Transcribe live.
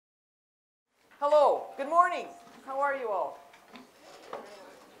Good morning. How are you all?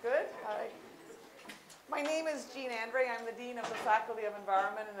 Good? Hi. My name is Jean Andre. I'm the Dean of the Faculty of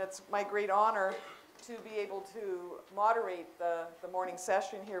Environment, and it's my great honor to be able to moderate the morning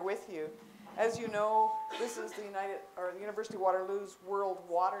session here with you. As you know, this is the University of Waterloo's World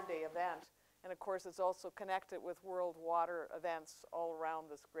Water Day event, and of course it's also connected with world water events all around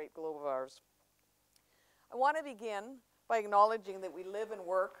this great globe of ours. I want to begin by acknowledging that we live and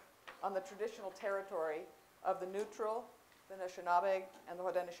work on the traditional territory of the Neutral, the Anishinaabe, and the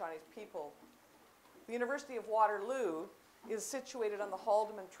Haudenosaunee people. The University of Waterloo is situated on the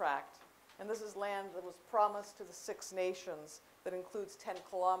Haldeman Tract, and this is land that was promised to the Six Nations that includes 10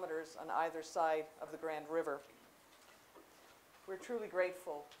 kilometers on either side of the Grand River. We're truly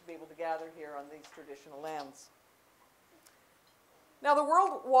grateful to be able to gather here on these traditional lands. Now, the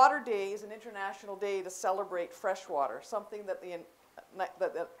World Water Day is an international day to celebrate freshwater, something that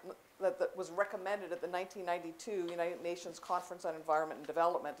that was recommended at the 1992 United Nations Conference on Environment and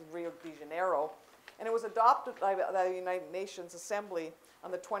Development in Rio de Janeiro, and it was adopted by the United Nations Assembly on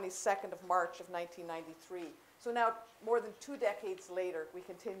the 22nd of March of 1993. So now, more than 2 decades later, we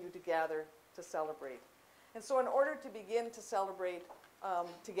continue to gather to celebrate. And so in order to begin to celebrate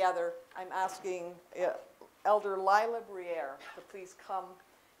together, I'm asking Elder Lila Briere to please come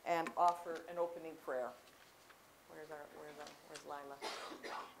and offer an opening prayer. Where's Lila?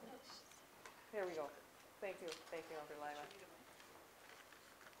 Here we go. Thank you, Elder Lila.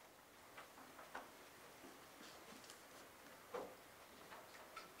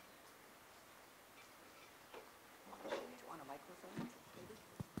 Do you want a microphone?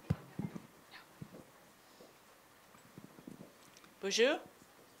 Bonjour.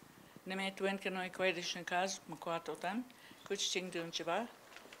 Name tuen kanoi koedition kaz makwatotan. Kuchting dun chiba.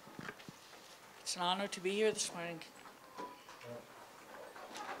 It's an honor to be here this morning.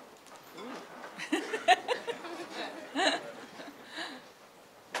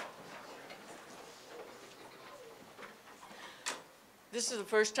 This is the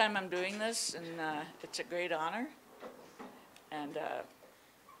first time I'm doing this, and it's a great honor. And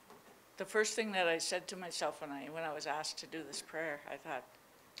the first thing that I said to myself when I was asked to do this prayer, I thought,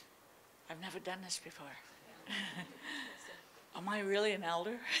 I've never done this before. Am I really an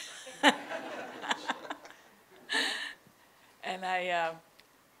elder? And I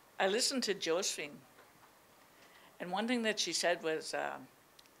listened to Josephine, and one thing that she said was,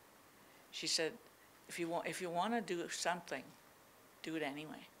 she said, if you want to do something, do it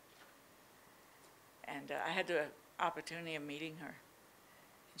anyway. And I had the opportunity of meeting her,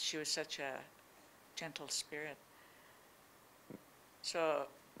 and she was such a gentle spirit. So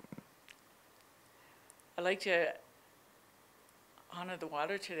I'd like to honor the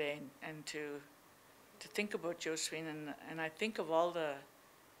water today and to think about Josephine, and I think of all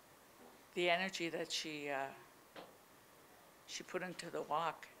the energy that she put into the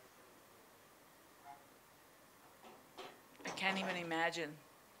walk. I can't even imagine.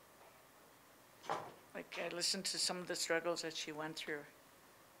 Like, I listened to some of the struggles that she went through,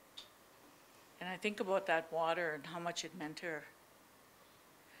 and I think about that water and how much it meant to her.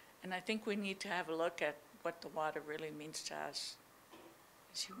 And I think we need to have a look at what the water really means to us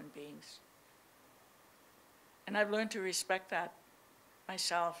as human beings. And I've learned to respect that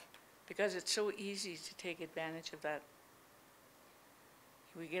myself, because it's so easy to take advantage of that.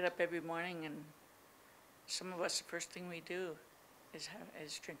 We get up every morning, and some of us, the first thing we do is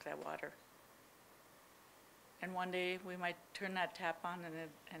drink that water. And one day we might turn that tap on,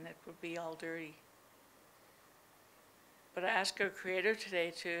 and it would be all dirty. But I ask our Creator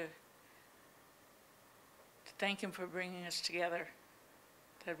today to thank Him for bringing us together,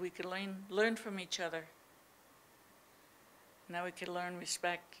 that we could learn from each other, and that we could learn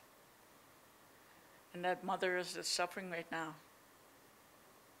respect. And that Mother is suffering right now.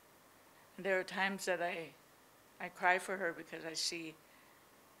 And there are times that I cry for her because I see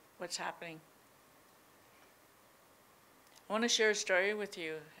what's happening. I want to share a story with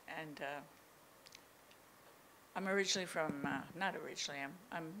you, and I'm originally from, not originally,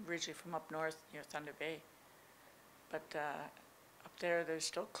 I'm originally from up north near Thunder Bay. But up there's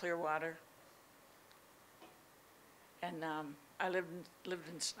still clear water. And I live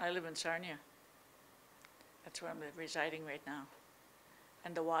in Sarnia. That's where I'm residing right now.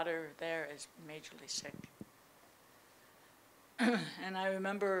 And the water there is majorly sick. And I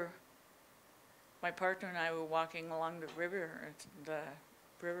remember my partner and I were walking along the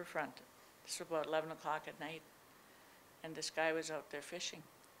riverfront. This was about 11 o'clock at night. And this guy was out there fishing.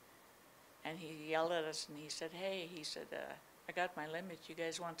 And he yelled at us and he said, hey, he said, I got my limit. You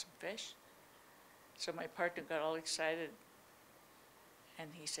guys want some fish? So my partner got all excited.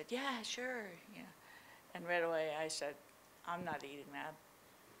 And he said, yeah, sure. Yeah. And right away I said, I'm not eating that.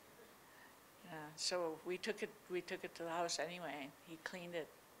 So we took it to the house anyway. He cleaned it,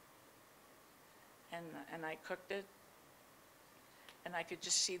 and I cooked it, and I could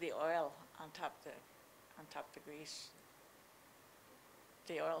just see the oil on top the grease,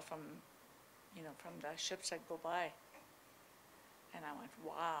 the oil from the ships that go by, and I went,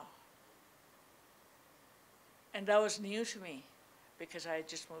 wow. And that was new to me, because I had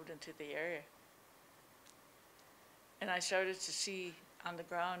just moved into the area, and I started to see on the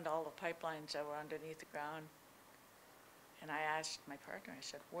ground all the pipelines that were underneath the ground. And I asked my partner, I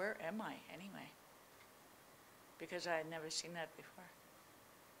said, where am I anyway? Because I had never seen that before.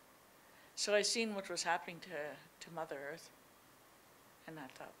 So I seen what was happening to Mother Earth, and I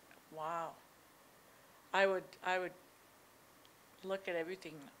thought, wow. I would look at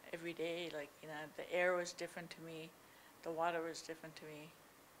everything every day, like, the air was different to me, the water was different to me,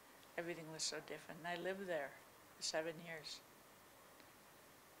 everything was so different. And I lived there for 7 years.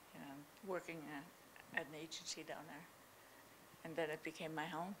 Working at an agency down there, and then it became my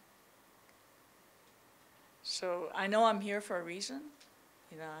home. So I know I'm here for a reason,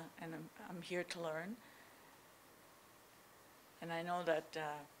 and I'm here to learn. And I know that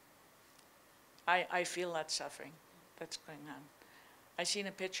I feel that suffering that's going on. I seen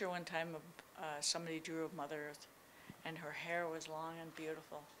a picture one time of somebody drew of Mother Earth, and her hair was long and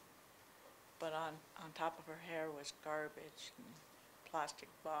beautiful, but on top of her hair was garbage and plastic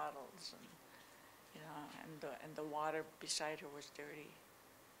bottles, and the water beside her was dirty.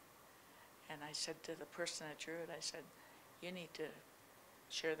 And I said to the person that drew it, I said, you need to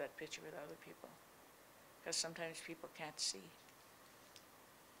share that picture with other people, because sometimes people can't see.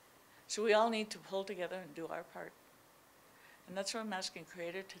 So we all need to pull together and do our part. And that's what I'm asking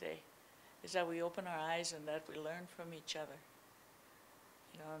Creator today, is that we open our eyes and that we learn from each other.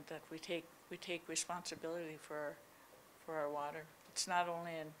 That we take responsibility for our water. It's not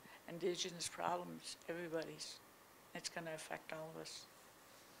only an Indigenous problem, it's everybody's. It's going to affect all of us.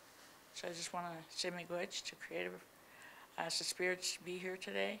 So I just want to say miigwech to Creator, ask the spirits to be here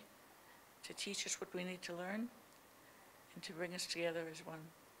today, to teach us what we need to learn, and to bring us together as one.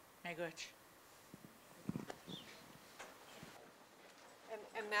 Miigwech.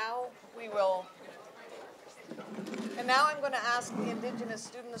 And now we will, and now I'm going to ask the Indigenous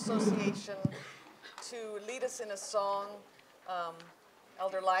Student Association to lead us in a song.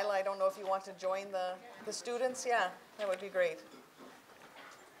 Elder Lila, I don't know if you want to join the students. Yeah, that would be great.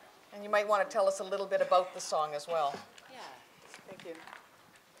 And you might want to tell us a little bit about the song as well. Yeah. Thank you.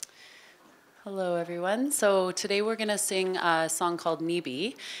 Hello, everyone. So today we're going to sing a song called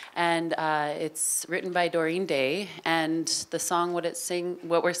Nibi, and it's written by Doreen Day. And the song,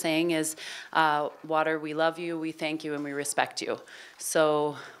 what we're saying is, water, we love you, we thank you, and we respect you.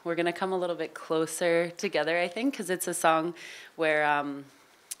 So we're going to come a little bit closer together, I think, because it's a song where,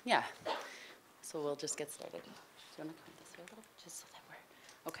 yeah. So we'll just get started. Do you want to come this way a little bit, just so that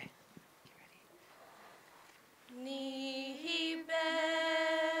we're okay? Get ready. Nibe.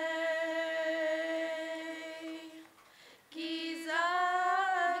 Gizage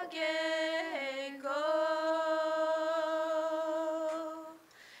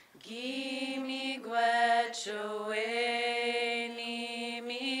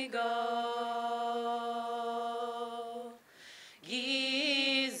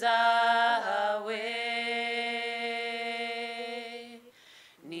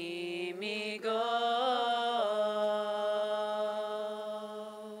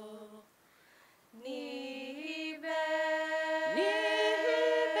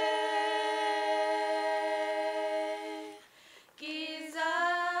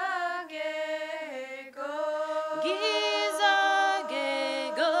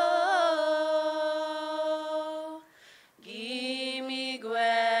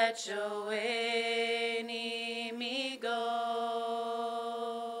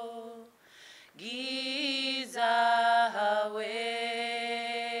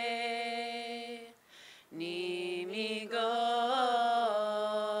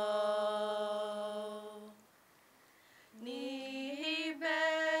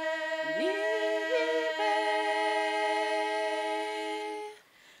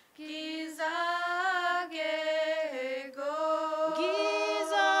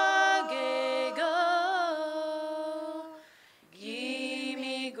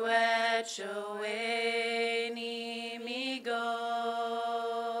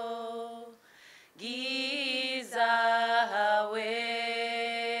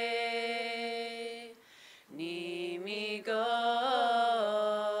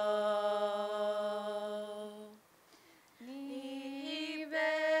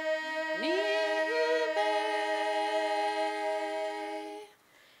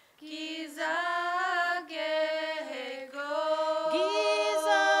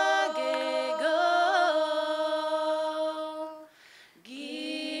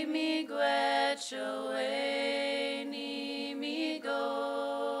wash away ni mi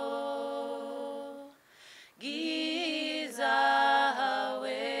go. Giza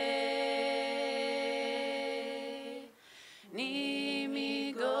away ni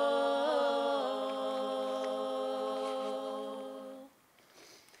mi go.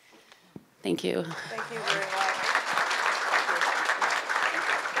 Thank you. Thank you very much.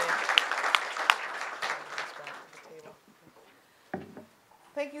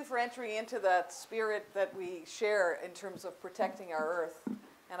 Thank you for entering into that spirit that we share in terms of protecting our earth.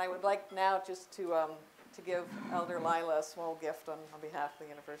 And I would like now just to give Elder Lila a small gift on behalf of the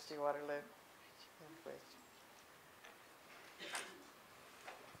University of Waterloo.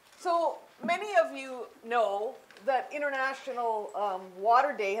 So many of you know that International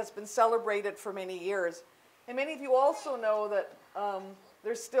Water Day has been celebrated for many years. And many of you also know that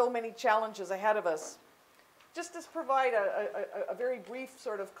there's still many challenges ahead of us. Just to provide a very brief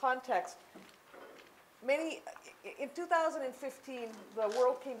sort of context, in 2015, the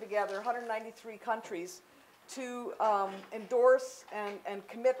world came together, 193 countries, to endorse and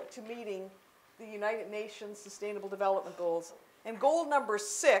commit to meeting the United Nations Sustainable Development Goals. And goal number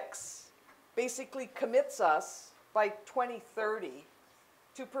 6 basically commits us by 2030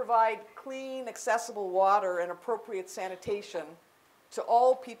 to provide clean, accessible water and appropriate sanitation to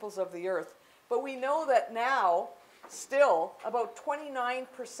all peoples of the earth. But we know that now, still, about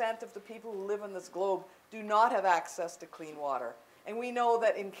 29% of the people who live on this globe do not have access to clean water. And we know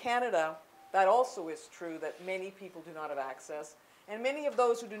that in Canada, that also is true, that many people do not have access. And many of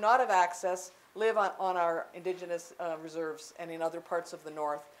those who do not have access live on our Indigenous reserves and in other parts of the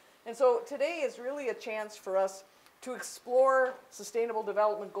north. And so today is really a chance for us to explore Sustainable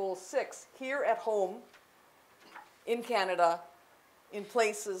Development Goal 6 here at home, in Canada, in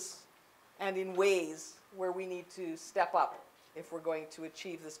places and in ways where we need to step up if we're going to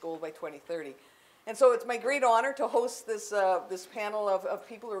achieve this goal by 2030. And so it's my great honor to host this panel of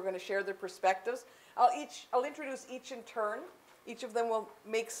people who are going to share their perspectives. I'll introduce each in turn. Each of them will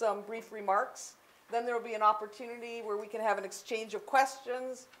make some brief remarks. Then there will be an opportunity where we can have an exchange of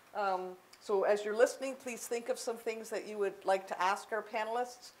questions. So as you're listening, please think of some things that you would like to ask our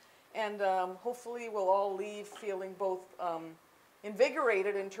panelists. And hopefully we'll all leave feeling both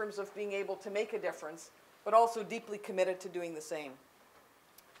invigorated in terms of being able to make a difference, but also deeply committed to doing the same.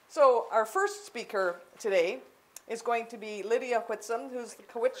 So our first speaker today is going to be Lydia Hwitsum, who's the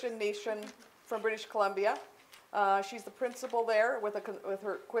Cowichan Nation from British Columbia. She's the principal there with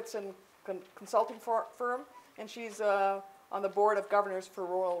her Hwitsum consulting firm, and she's on the board of governors for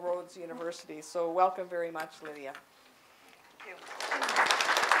Royal Roads University. So welcome very much, Lydia. Thank you.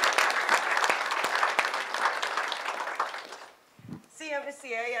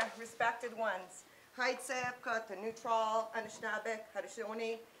 Siya, respected ones. Hwitsum, the neutral, Anishnabic,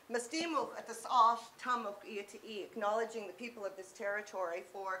 Harishoni, Mastimuk at the soft, Tamuk Iati, acknowledging the people of this territory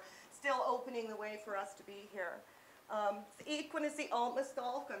for still opening the way for us to be here. I'm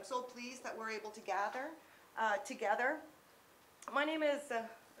so pleased that we're able to gather together. My name is,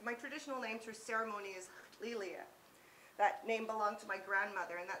 my traditional name through ceremony is Lydia. That name belonged to my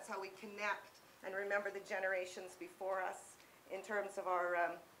grandmother, and that's how we connect and remember the generations before us in terms of our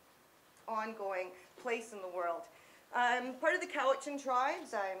ongoing place in the world. I'm part of the Cowichan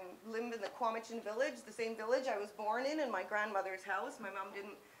tribes. I live in the Cowichan village, the same village I was born in my grandmother's house. My mom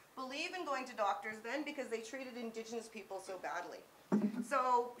didn't believe in going to doctors then because they treated Indigenous people so badly.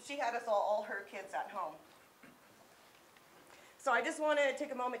 So she had us all her kids at home. So I just want to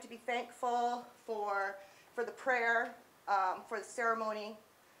take a moment to be thankful for the prayer, for the ceremony,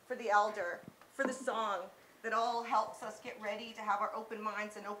 for the elder, for the song that all helps us get ready to have our open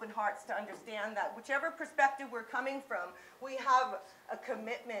minds and open hearts to understand that whichever perspective we're coming from, we have a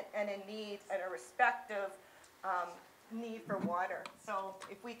commitment and a need and a respective need for water. So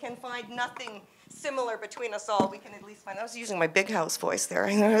if we can find nothing similar between us all, we can at least find. I was using my big house voice there.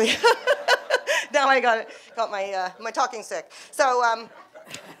 Now I got my talking stick. So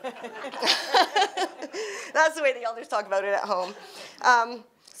that's the way the elders talk about it at home.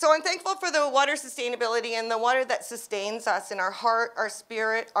 So I'm thankful for the water sustainability and the water that sustains us in our heart, our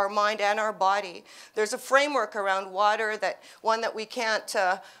spirit, our mind, and our body. There's a framework around water, one that we can't,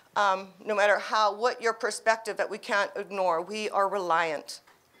 no matter what your perspective, that we can't ignore. We are reliant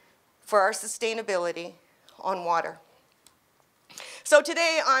for our sustainability on water. So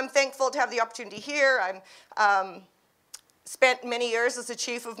today I'm thankful to have the opportunity here. spent many years as the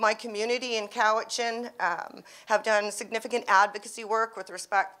chief of my community in Cowichan, have done significant advocacy work with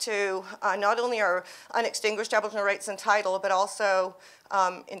respect to not only our unextinguished Aboriginal rights and title, but also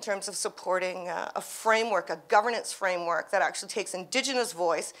in terms of supporting a framework, a governance framework that actually takes Indigenous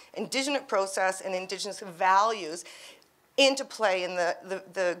voice, Indigenous process, and Indigenous values into play in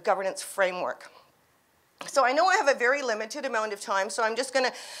the governance framework. So I know I have a very limited amount of time, so I'm just going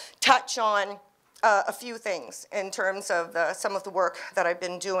to touch on a few things in terms of some of the work that I've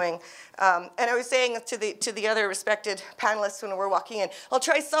been doing. And I was saying to the other respected panelists when we were walking in, I'll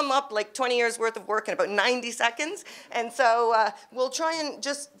try to sum up like 20 years worth of work in about 90 seconds. And so we'll try and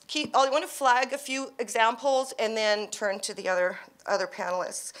just I want to flag a few examples and then turn to the other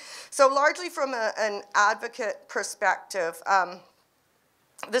panelists. So largely from an advocate perspective,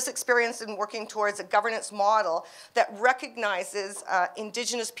 this experience in working towards a governance model that recognizes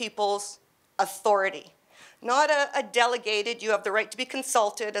Indigenous peoples' authority. Not a delegated, you have the right to be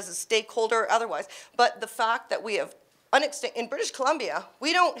consulted as a stakeholder or otherwise, but the fact that we have, in British Columbia,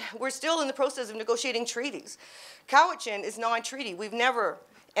 we're still in the process of negotiating treaties. Cowichan is non-treaty. We've never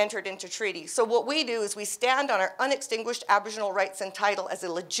entered into treaty. So what we do is we stand on our unextinguished Aboriginal rights and title as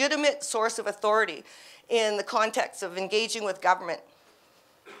a legitimate source of authority in the context of engaging with government.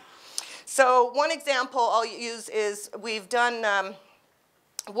 So one example I'll use is we've done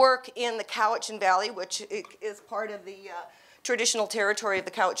work in the Cowichan Valley, which is part of the traditional territory of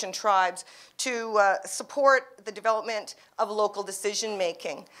the Cowichan tribes, to support the development of local decision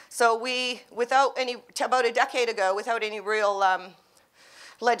making. So about a decade ago, without any real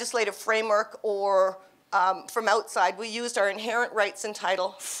legislative framework or from outside, we used our inherent rights and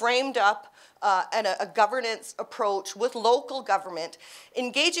title, framed up a governance approach with local government,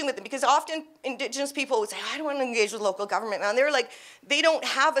 engaging with them, because often Indigenous people would say, I don't want to engage with local government. And they're like, they don't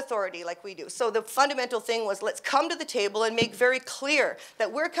have authority like we do. So the fundamental thing was, let's come to the table and make very clear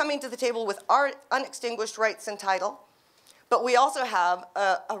that we're coming to the table with our unextinguished rights and title, but we also have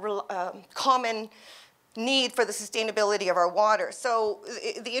a common need for the sustainability of our water. So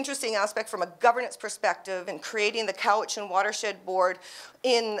the interesting aspect from a governance perspective in creating the Cowichan Watershed Board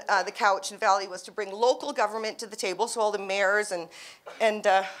in the Cowichan Valley was to bring local government to the table, so all the mayors and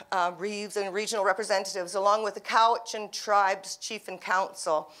reeves and regional representatives, along with the Cowichan Tribes Chief and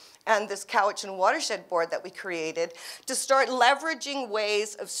Council, and this Cowichan Watershed Board that we created, to start leveraging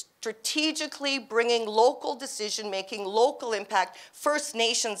ways of strategically bringing local decision-making, local impact, First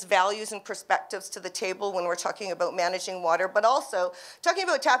Nations values and perspectives to the table when we're talking about managing water, but also talking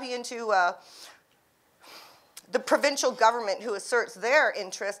about tapping into the provincial government who asserts their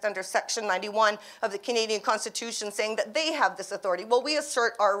interest under Section 91 of the Canadian Constitution, saying that they have this authority. Well, we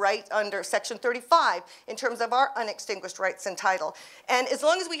assert our right under Section 35 in terms of our unextinguished rights and title. And as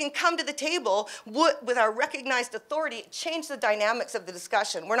long as we can come to the table with our recognized authority, change the dynamics of the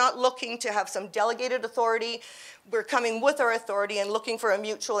discussion. We're not looking to have some delegated authority. We're coming with our authority and looking for a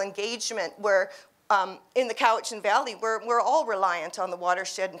mutual engagement where in the Cowichan Valley, we're all reliant on the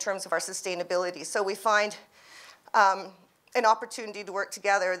watershed in terms of our sustainability. So we find an opportunity to work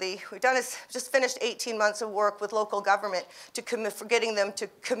together. We've done just finished 18 months of work with local government for getting them to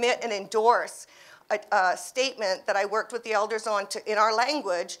commit and endorse a statement that I worked with the elders on in our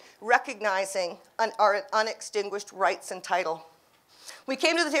language, recognizing our unextinguished rights and title. We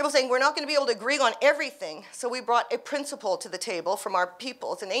came to the table saying we're not going to be able to agree on everything, so we brought a principle to the table from our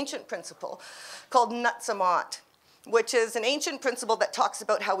people. It's an ancient principle called Hwitsum, which is an ancient principle that talks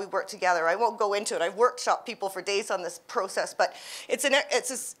about how we work together. I won't go into it. I've workshopped people for days on this process, but it's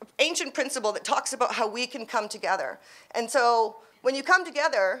this ancient principle that talks about how we can come together. And so when you come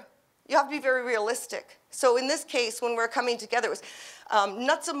together, you have to be very realistic. So in this case, when we're coming together, it was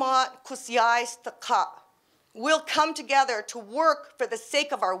Natsamat Kusyai Staka. We'll come together to work for the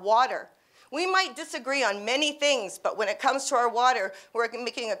sake of our water. We might disagree on many things, but when it comes to our water, we're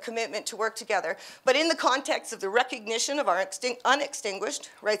making a commitment to work together. But in the context of the recognition of our unextinguished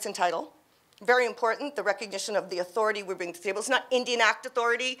rights and title, very important, the recognition of the authority we bring to the table. It's not Indian Act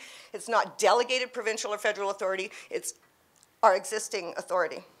authority. It's not delegated provincial or federal authority. It's our existing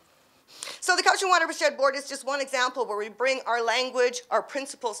authority. So the Cowichan Watershed Board is just one example where we bring our language, our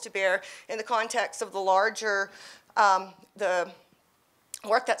principles to bear in the context of the larger, the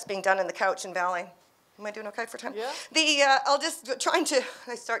work that's being done in the Cowichan Valley. Am I doing okay for time? Yeah. I'll just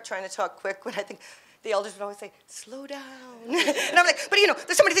I start trying to talk quick when I think the elders would always say, slow down. And I'm like, but you know,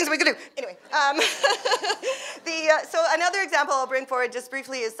 there's so many things we could do. Anyway, so another example I'll bring forward just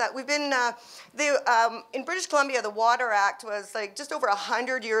briefly is that we've been, in British Columbia, the Water Act was like just over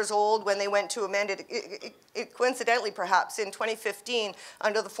 100 years old when they went to amend it. It coincidentally, perhaps, in 2015,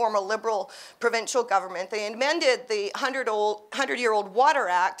 under the former Liberal provincial government, they amended the 100-year-old Water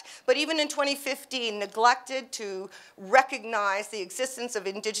Act, but even in 2015, neglected to recognize the existence of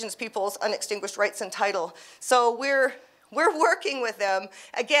Indigenous peoples' unextinguished rights and title. So we're working with them,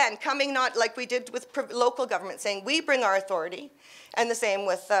 again, coming not like we did with local government, saying we bring our authority, and the same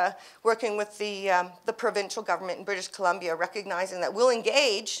with working with the provincial government in British Columbia, recognizing that we'll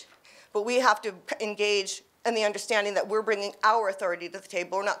engage, but we have to engage in the understanding that we're bringing our authority to the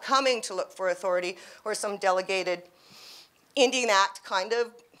table. We're not coming to look for authority or some delegated Indian Act kind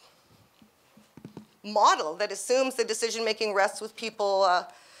of model that assumes the decision-making rests with people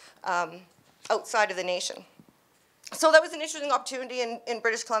outside of the nation. So that was an interesting opportunity in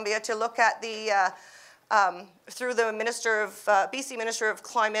British Columbia to look at the, through the BC Minister of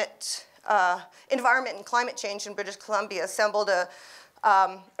Climate, Environment and Climate Change in British Columbia, assembled a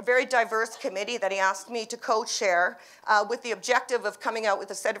very diverse committee that he asked me to co-chair with the objective of coming out with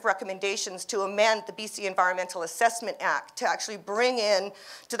a set of recommendations to amend the BC Environmental Assessment Act to actually bring in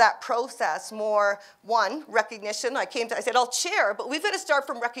to that process more, one, recognition. I said, I'll chair, but we've got to start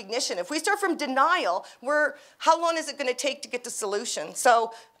from recognition. If we start from denial, how long is it going to take to get to solution?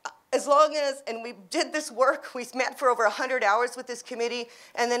 So as long as, and we did this work, we met for over 100 hours with this committee,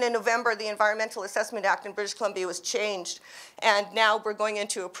 and then in November, the Environmental Assessment Act in British Columbia was changed. And now we're going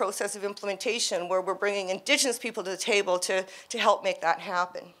into a process of implementation where we're bringing Indigenous people to the table to help make that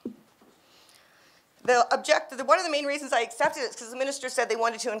happen. One of the main reasons I accepted it is because the minister said they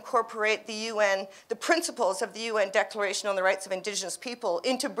wanted to incorporate the UN, the principles of the UN Declaration on the Rights of Indigenous People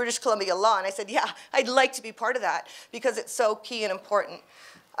into British Columbia law. And I said, yeah, I'd like to be part of that because it's so key and important.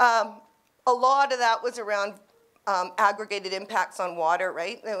 A lot of that was around aggregated impacts on water,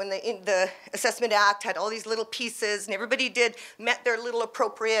 right? When the Assessment Act had all these little pieces and everybody met their little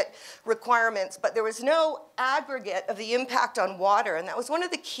appropriate requirements, but there was no aggregate of the impact on water, and that was one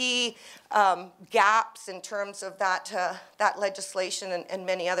of the key gaps in terms of that legislation and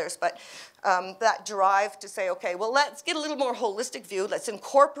many others. But that drive to say, okay, well, let's get a little more holistic view. Let's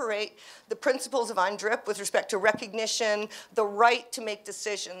incorporate the principles of UNDRIP with respect to recognition, the right to make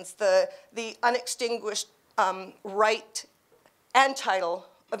decisions, the unextinguished right and title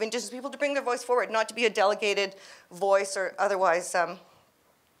of Indigenous people to bring their voice forward, not to be a delegated voice or otherwise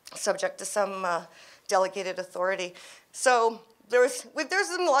subject to some delegated authority. So there's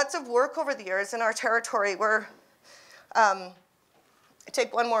been lots of work over the years in our territory where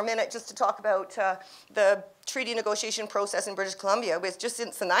take one more minute just to talk about the treaty negotiation process in British Columbia. It was just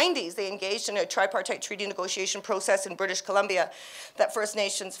since the 90s they engaged in a tripartite treaty negotiation process in British Columbia that First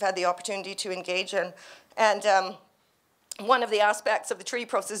Nations have had the opportunity to engage in. And one of the aspects of the treaty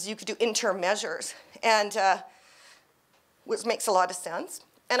process is you could do interim measures, and which makes a lot of sense.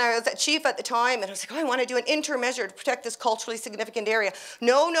 And I was at chief at the time, and I was like, oh, I want to do an interim measure to protect this culturally significant area.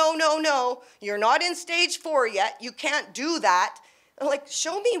 No, no, no, no. You're not in stage 4 yet. You can't do that. I'm like,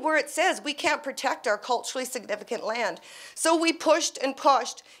 show me where it says we can't protect our culturally significant land. So we pushed,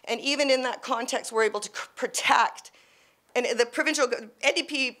 and even in that context, we're able to protect. And the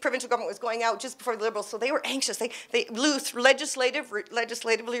NDP provincial government was going out just before the Liberals, so they were anxious. They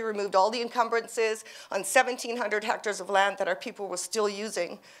legislatively removed all the encumbrances on 1,700 hectares of land that our people were still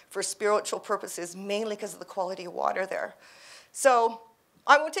using for spiritual purposes, mainly because of the quality of water there. So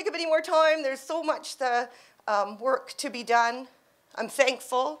I won't take up any more time. There's so much work to be done. I'm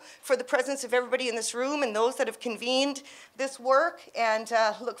thankful for the presence of everybody in this room and those that have convened this work, and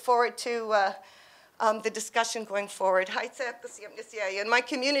look forward to the discussion going forward. In my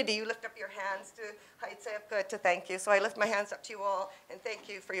community, you lift up your hands to thank you. So I lift my hands up to you all and thank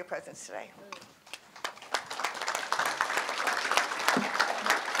you for your presence today.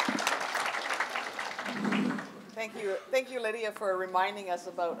 Thank you, Lydia, for reminding us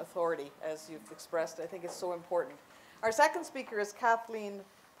about authority, as you've expressed. I think it's so important. Our second speaker is Kathleen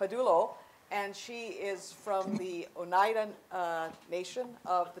Padulo, and she is from the Oneida Nation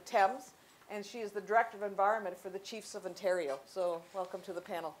of the Thames, and she is the Director of Environment for the Chiefs of Ontario. So welcome to the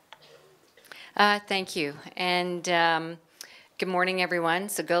panel. Thank you, and good morning, everyone.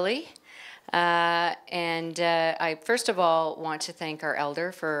 Saguli. I first of all want to thank our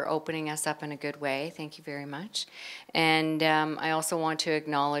elder for opening us up in a good way. Thank you very much. And I also want to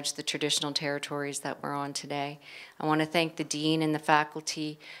acknowledge the traditional territories that we're on today. I want to thank the Dean and the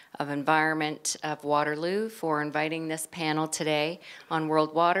Faculty of Environment of Waterloo for inviting this panel today on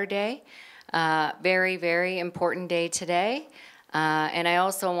World Water Day. Very, very important day today. And I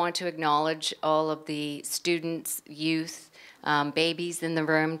also want to acknowledge all of the students, youth, babies in the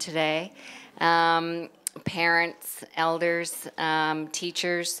room today, parents, elders,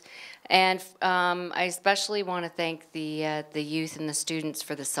 teachers, and I especially want to thank the youth and the students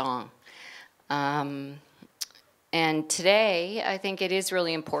for the song. And today, I think it is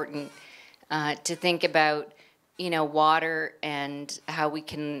really important to think about, water and how we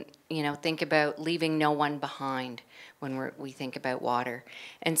can, think about leaving no one behind when we think about water.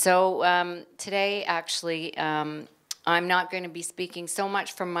 And so today, actually, I'm not going to be speaking so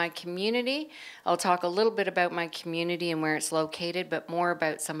much from my community. I'll talk a little bit about my community and where it's located, but more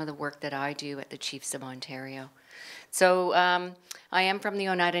about some of the work that I do at the Chiefs of Ontario. So I am from the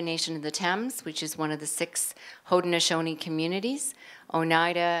Oneida Nation of the Thames, which is one of the 6 Haudenosaunee communities.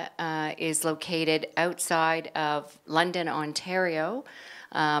 Oneida is located outside of London, Ontario,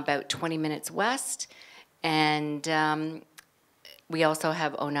 about 20 minutes west. And we also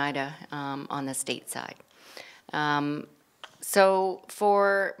have Oneida on the state side. So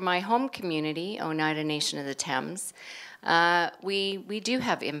for my home community, Oneida Nation of the Thames, we do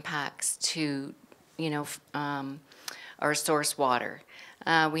have impacts to, our source water.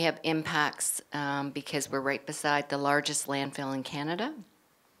 We have impacts because we're right beside the largest landfill in Canada.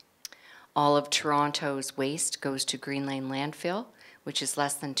 All of Toronto's waste goes to Green Lane Landfill, which is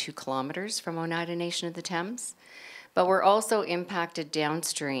less than 2 kilometers from Oneida Nation of the Thames. But we're also impacted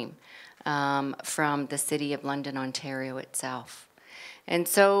downstream from the City of London, Ontario itself. And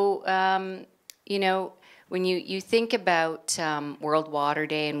so, when you think about World Water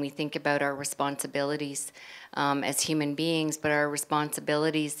Day and we think about our responsibilities as human beings, but our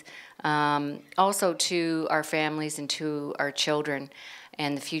responsibilities also to our families and to our children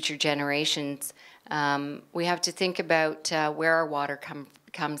and the future generations, we have to think about where our water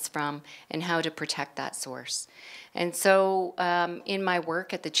comes from and how to protect that source. And so in my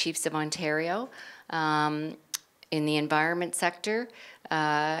work at the Chiefs of Ontario, in the environment sector,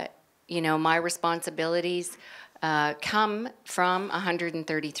 my responsibilities come from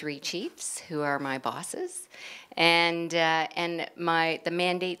 133 chiefs who are my bosses, and the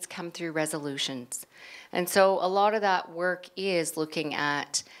mandates come through resolutions. And so a lot of that work is looking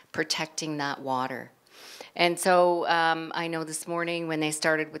at protecting that water. And so I know this morning when they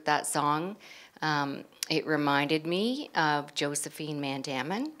started with that song, it reminded me of Josephine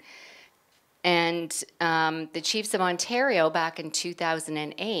Mandamin. And the Chiefs of Ontario back in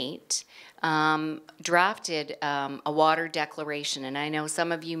 2008 drafted a water declaration. And I know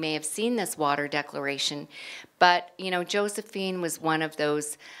some of you may have seen this water declaration, but Josephine was one of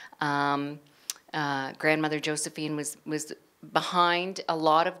those, grandmother Josephine was behind a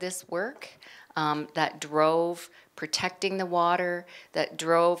lot of this work that drove protecting the water, that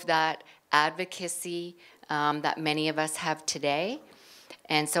drove that advocacy that many of us have today.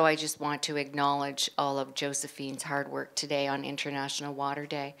 And so I just want to acknowledge all of Josephine's hard work today on International Water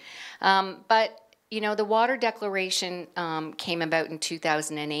Day. But the Water Declaration came about in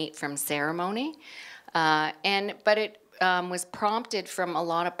 2008 from ceremony, but it was prompted from a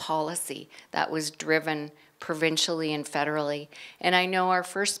lot of policy that was driven provincially and federally. And I know our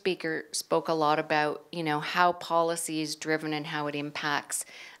first speaker spoke a lot about, how policy is driven and how it impacts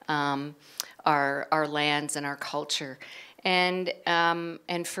our lands and our culture. And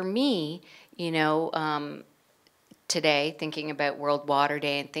for me, today, thinking about World Water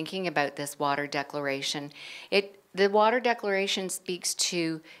Day and thinking about this Water Declaration, the Water Declaration speaks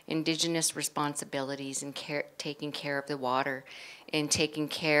to Indigenous responsibilities and taking care of the water and taking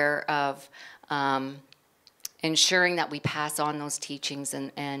care of ensuring that we pass on those teachings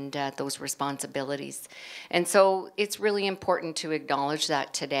and those responsibilities. And so it's really important to acknowledge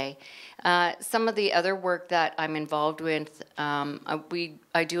that today. Some of the other work that I'm involved with,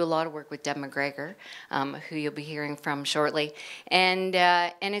 I do a lot of work with Deb McGregor, who you'll be hearing from shortly. And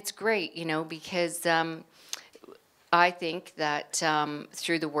it's great, because I think that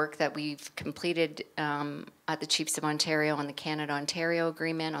through the work that we've completed at the Chiefs of Ontario on the Canada-Ontario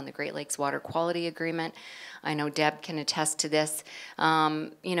Agreement, on the Great Lakes Water Quality Agreement, I know Deb can attest to this.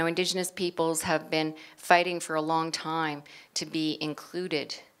 Indigenous peoples have been fighting for a long time to be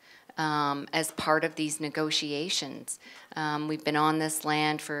included as part of these negotiations. We've been on this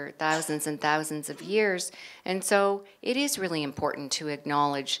land for thousands and thousands of years, and so it is really important to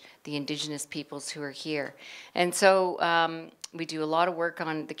acknowledge the Indigenous peoples who are here. And so we do a lot of work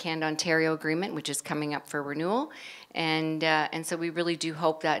on the Canada-Ontario Agreement, which is coming up for renewal, and so we really do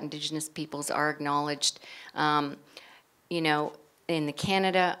hope that Indigenous peoples are acknowledged, in the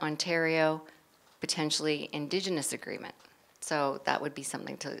Canada-Ontario, potentially Indigenous Agreement. So that would be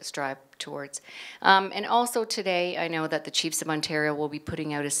something to strive towards. And also today, I know that the Chiefs of Ontario will be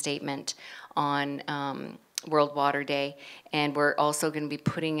putting out a statement on World Water Day, and we're also going to be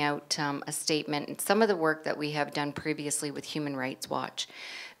putting out a statement and some of the work that we have done previously with Human Rights Watch.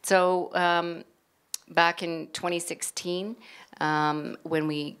 So back in 2016, when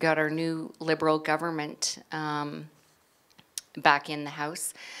we got our new Liberal government back in the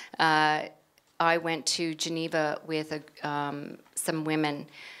House, I went to Geneva with some women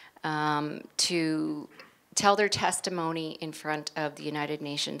to tell their testimony in front of the United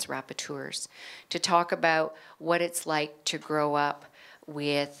Nations rapporteurs, to talk about what it's like to grow up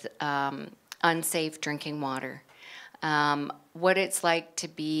with unsafe drinking water, what it's like to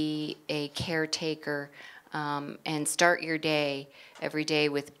be a caretaker and start your day every day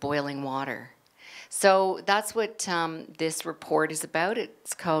with boiling water. So that's what this report is about.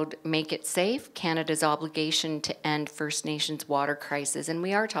 It's called Make It Safe, Canada's Obligation to End First Nations Water Crisis, and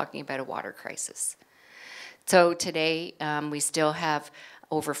we are talking about a water crisis. So today, we still have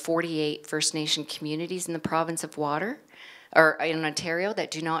over 48 First Nation communities in the province of in Ontario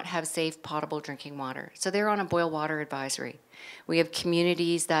that do not have safe potable drinking water. So they're on a boil water advisory. We have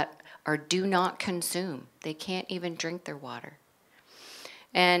communities that are do not consume. They can't even drink their water.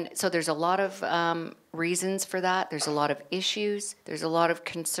 And so there's a lot of reasons for that. There's a lot of issues. There's a lot of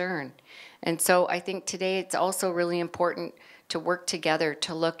concern. And so I think today it's also really important to work together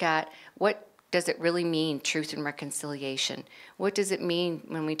to look at what does it really mean, truth and reconciliation? What does it mean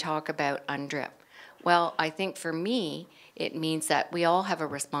when we talk about UNDRIP? Well, I think for me, it means that we all have a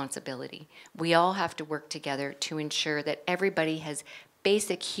responsibility. We all have to work together to ensure that everybody has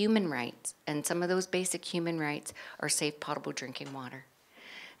basic human rights, and some of those basic human rights are safe, potable drinking water.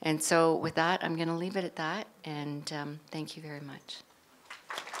 And so with that, I'm going to leave it at that, and thank you very much.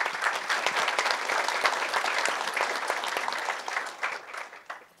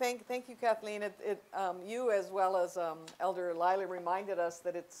 Thank you, Kathleen. You, as well as Elder Lila, reminded us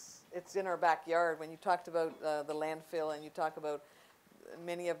that it's in our backyard. When you talked about the landfill, and you talk about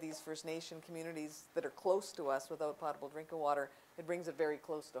many of these First Nation communities that are close to us without potable drinking water, it brings it very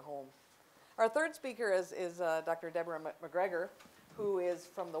close to home. Our third speaker is Dr. Deborah McGregor, who is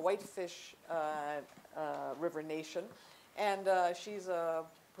from the Whitefish River Nation, and she's a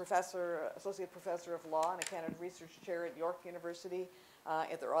associate professor of law and a Canada Research Chair at York University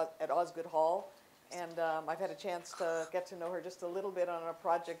at Osgoode Hall. And I've had a chance to get to know her just a little bit on a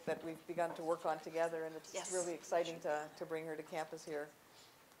project that we've begun to work on together, and it's really exciting to bring her to campus here.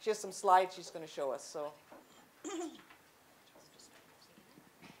 She has some slides she's going to show us. So.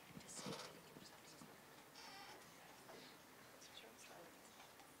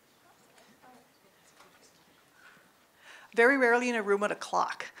 Very rarely in a room with a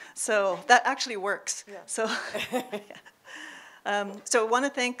clock, so that actually works. Yeah. So, so I want to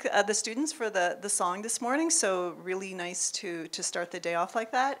thank the students for the song this morning. So really nice to start the day off like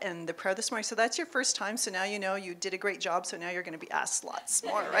that, and the prayer this morning. So that's your first time. So now you know you did a great job. So now you're going to be asked lots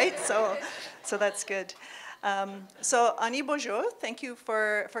more, right? So that's good. So Ani Bonjour, thank you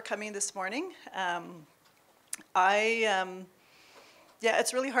for coming this morning. Yeah,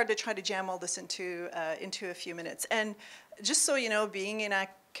 it's really hard to try to jam all this into a few minutes. And just so you know, being an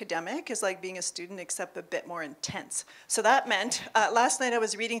academic is like being a student, except a bit more intense. So that meant, last night I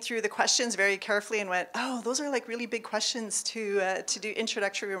was reading through the questions very carefully and went, oh, those are like really big questions to do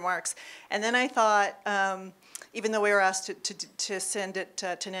introductory remarks. And then I thought, even though we were asked to send it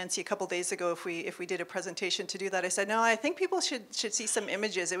to Nancy a couple days ago if we did a presentation to do that, I said, no, I think people should see some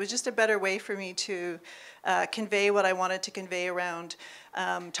images. It was just a better way for me to convey what I wanted to convey around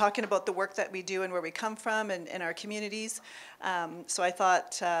talking about the work that we do and where we come from and our communities. So I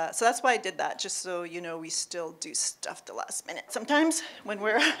thought, so that's why I did that, just so you know we still do stuff the last minute sometimes when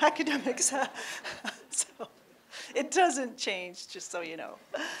we're academics. So it doesn't change, just so you know.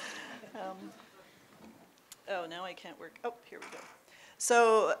 Oh, now I can't work. Oh, here we go.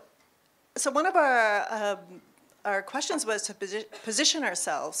 So one of our questions was to position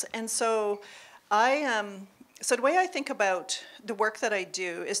ourselves, and so so the way I think about the work that I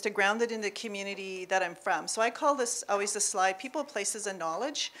do is to ground it in the community that I'm from. So I call this always the slide: people, places, and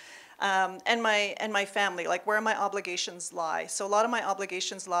knowledge. And my family, like where my obligations lie. So a lot of my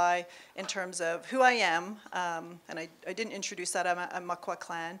obligations lie in terms of who I am, and I didn't introduce that. I'm a Makwa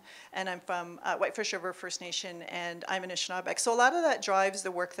clan, and I'm from Whitefish River First Nation, and I'm an Anishinaabe. So a lot of that drives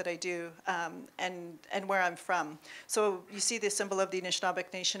the work that I do, and where I'm from. So you see the symbol of the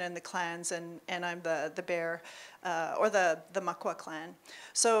Anishinaabe Nation and the clans, and I'm the bear, or the Makwa clan.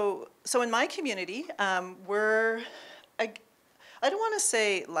 So in my community, I don't want to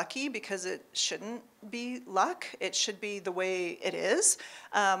say lucky because it shouldn't be luck. It should be the way it is.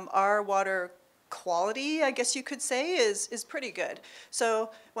 Our water quality, I guess you could say, is pretty good.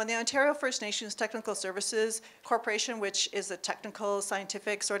 So when the Ontario First Nations Technical Services Corporation, which is a technical,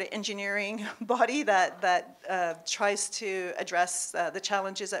 scientific sort of engineering body that tries to address the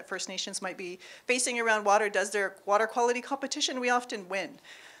challenges that First Nations might be facing around water, does their water quality competition, we often win.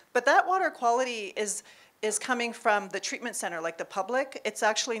 But that water quality is coming from the treatment center, like the public. It's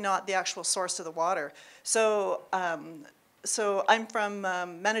actually not the actual source of the water. So I'm from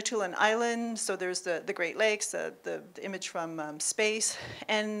Manitoulin Island, so there's the Great Lakes, the image from space,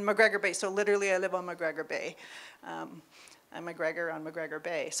 and McGregor Bay. So literally I live on McGregor Bay. I'm McGregor on McGregor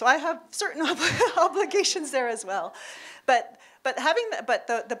Bay. So I have certain obligations there as well. But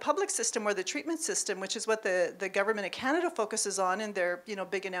the public system or the treatment system, which is what the government of Canada focuses on in their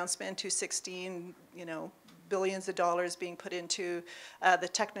big announcement in 2016, billions of dollars being put into the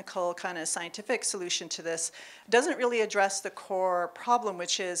technical kind of scientific solution to this, doesn't really address the core problem,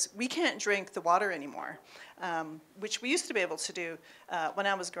 which is we can't drink the water anymore, which we used to be able to do when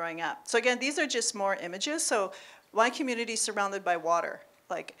I was growing up. So again, these are just more images. So my community is surrounded by water,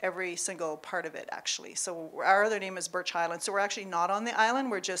 like every single part of it actually. So our other name is Birch Island. So we're actually not on the island.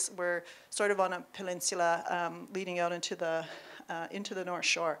 We're sort of on a peninsula leading out into the North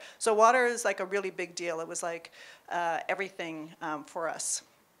Shore. So water is like a really big deal. It was like everything for us.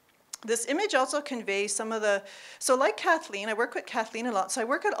 This image also conveys some of the, so like Kathleen, I work with Kathleen a lot, so I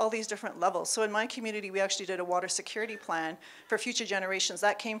work at all these different levels. So in my community, we actually did a water security plan for future generations.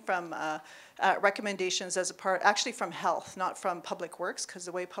 That came from recommendations as a part, actually from health, not from public works, because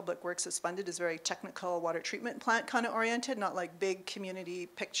the way public works is funded is very technical water treatment plant kind of oriented, not like big community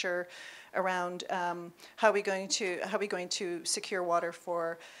picture around how are we going to secure water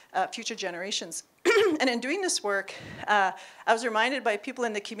for future generations. And in doing this work, I was reminded by people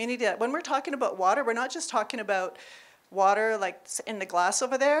in the community that when we're talking about water, we're not just talking about water like in the glass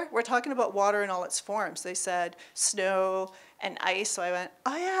over there, we're talking about water in all its forms. They said snow and ice, so I went,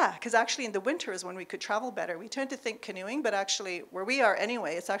 oh yeah, because actually in the winter is when we could travel better. We tend to think canoeing, but actually where we are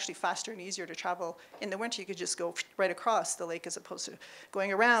anyway, it's actually faster and easier to travel. In the winter, you could just go right across the lake as opposed to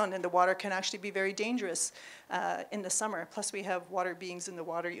going around, and the water can actually be very dangerous in the summer. Plus we have water beings in the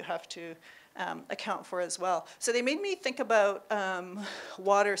water you have to account for as well. So they made me think about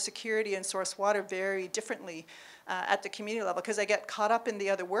water security and source water very differently at the community level, because I get caught up in the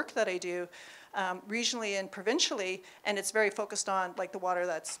other work that I do regionally and provincially, and it's very focused on like the water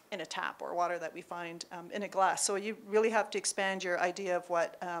that's in a tap or water that we find in a glass. So you really have to expand your idea of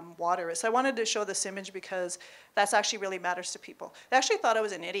what water is. So I wanted to show this image because that's actually really matters to people. They actually thought I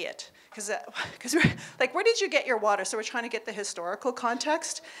was an idiot because like, where did you get your water? So we're trying to get the historical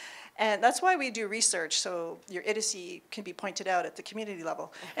context. And that's why we do research, so your idiocy can be pointed out at the community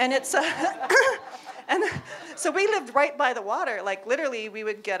level. And it's, and so we lived right by the water. Like literally, we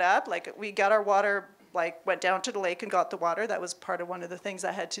would get up, like we got our water, like went down to the lake and got the water. That was part of one of the things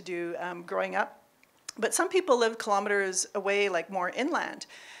I had to do growing up. But some people lived kilometers away, like more inland.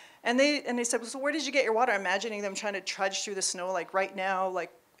 And they said, well, so where did you get your water? Imagining them trying to trudge through the snow, like right now,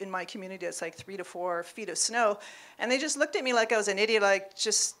 like in my community, it's like 3 to 4 feet of snow. And they just looked at me like I was an idiot, like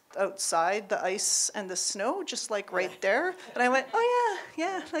just outside the ice and the snow, just like right there. And I went, oh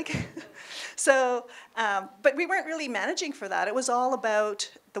yeah, like, so, but we weren't really managing for that. It was all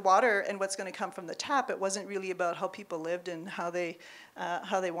about the water and what's going to come from the tap. It wasn't really about how people lived and how they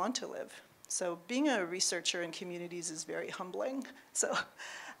want to live. So being a researcher in communities is very humbling. So,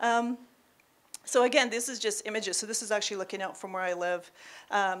 so again, this is just images. So this is actually looking out from where I live.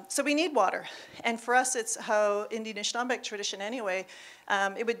 So we need water. And for us, it's how in the Anishinaabe tradition anyway,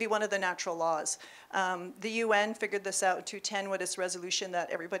 it would be one of the natural laws. The UN figured this out in 2010 with its resolution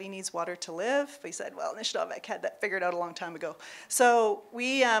that everybody needs water to live. We said, well, Anishinaabe had that figured out a long time ago. So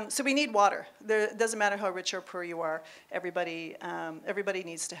we need water. It doesn't matter how rich or poor you are. Everybody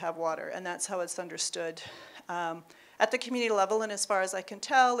needs to have water. And that's how it's understood at the community level, and as far as I can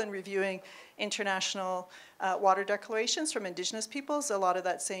tell, in reviewing international water declarations from Indigenous peoples, a lot of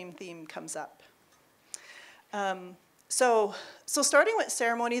that same theme comes up. So starting with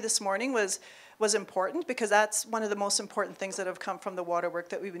ceremony this morning was important because that's one of the most important things that have come from the water work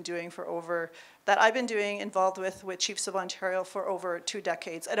that we've been doing that I've been doing involved with Chiefs of Ontario for over 2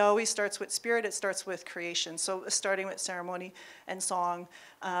 decades. It always starts with spirit, it starts with creation. So starting with ceremony and song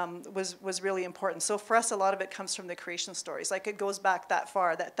was really important. So for us, a lot of it comes from the creation stories. Like it goes back that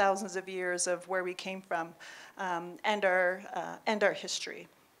far, that thousands of years of where we came from and our history.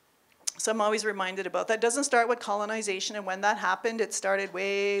 So I'm always reminded about that. It doesn't start with colonization, and when that happened, it started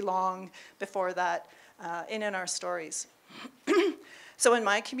way long before that in our stories. So in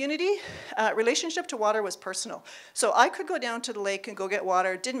my community, relationship to water was personal. So I could go down to the lake and go get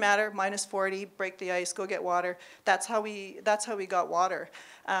water. Didn't matter, minus 40, break the ice, go get water. That's how we got water.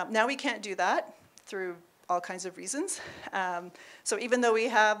 Now we can't do that through all kinds of reasons. So even though we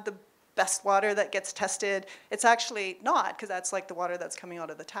have the best water that gets tested, it's actually not, because that's like the water that's coming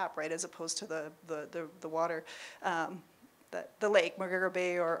out of the tap, right, as opposed to the water, the lake, McGregor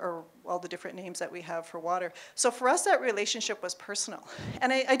Bay, or all the different names that we have for water. So for us, that relationship was personal.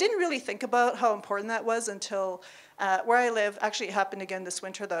 And I didn't really think about how important that was until where I live, actually it happened again this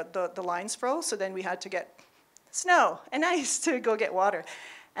winter, the lines froze, so then we had to get snow and ice to go get water.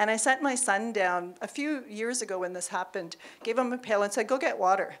 And I sent my son down a few years ago when this happened, gave him a pail and said, go get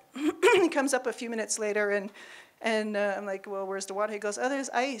water. He comes up a few minutes later and I'm like, well, where's the water? He goes, oh, there's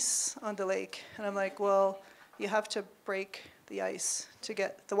ice on the lake. And I'm like, well, you have to break the ice to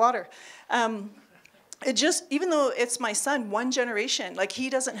get the water. It just, even though it's my son, one generation, like he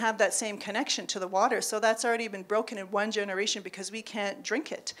doesn't have that same connection to the water. So that's already been broken in one generation because we can't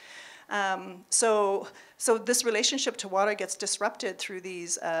drink it. So this relationship to water gets disrupted through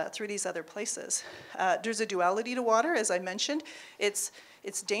these other places. There's a duality to water, as I mentioned. It's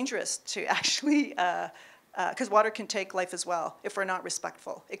dangerous to actually, because water can take life as well if we're not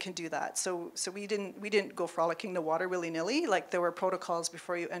respectful. It can do that. So we didn't go frolicking the water willy-nilly. Like there were protocols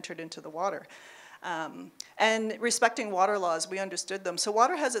before you entered into the water. And respecting water laws, we understood them. So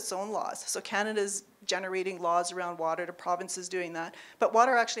water has its own laws. So Canada's generating laws around water, the province is doing that. But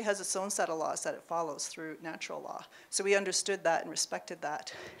water actually has its own set of laws that it follows through natural law. So we understood that and respected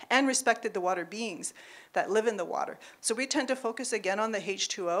that. And respected the water beings that live in the water. So we tend to focus again on the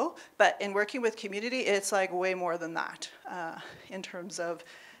H2O, but in working with community, it's like way more than that in terms of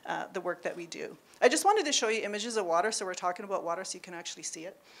the work that we do. I just wanted to show you images of water, so we're talking about water so you can actually see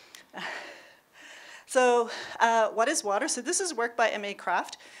it. So what is water? So this is work by M.A.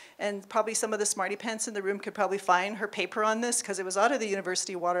 Craft, and probably some of the smarty pants in the room could probably find her paper on this because it was out of the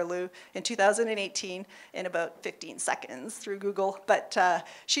University of Waterloo in 2018 in about 15 seconds through Google. But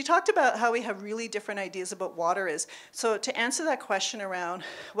she talked about how we have really different ideas about water is. So to answer that question around,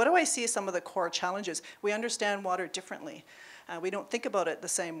 what do I see as some of the core challenges? We understand water differently. We don't think about it the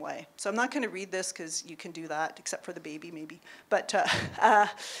same way. So I'm not going to read this because you can do that, except for the baby maybe. But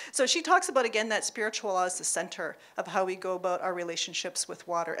so she talks about, again, that spiritual law is the center of how we go about our relationships with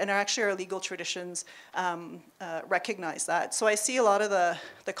water. And actually our legal traditions recognize that. So I see a lot of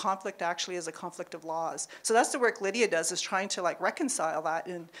the conflict actually as a conflict of laws. So that's the work Lydia does, is trying to like reconcile that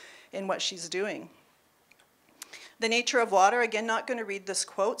in what she's doing. The nature of water, again, not going to read this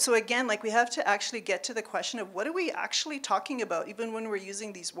quote. So again, like we have to actually get to the question of what are we actually talking about, even when we're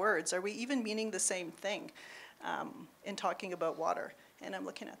using these words? Are we even meaning the same thing in talking about water? And I'm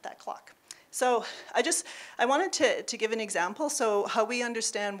looking at that clock. So I wanted to give an example. So how we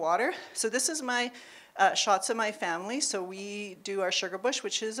understand water. So this is my shots of my family. So we do our sugar bush,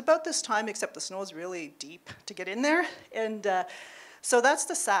 which is about this time, except the snow is really deep to get in there. And so that's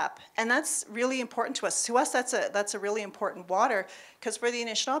the sap, and that's really important to us. To us, that's a really important water, because for the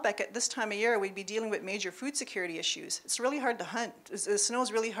Anishinaabe at this time of year, we'd be dealing with major food security issues. It's really hard to hunt. The snow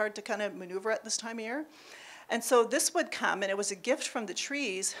is really hard to kind of maneuver at this time of year. And so this would come, and it was a gift from the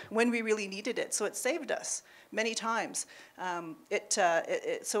trees when we really needed it. So it saved us many times.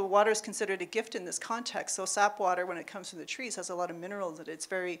 So water is considered a gift in this context. So sap water, when it comes from the trees, has a lot of minerals in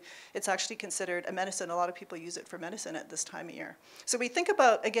it. It's actually considered a medicine. A lot of people use it for medicine at this time of year. So we think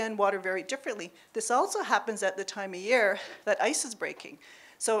about, again, water very differently. This also happens at the time of year that ice is breaking.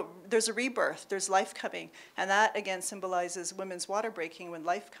 So there's a rebirth, there's life coming, and that again symbolizes women's water breaking when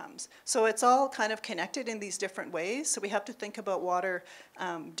life comes. So it's all kind of connected in these different ways, so we have to think about water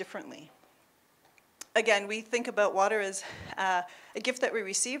differently. Again, we think about water as a gift that we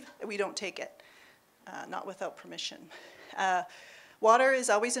receive, we don't take it, not without permission. Water is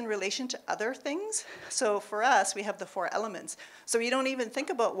always in relation to other things. So for us, we have the 4 elements. So we don't even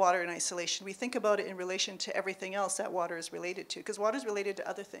think about water in isolation. We think about it in relation to everything else that water is related to, because water is related to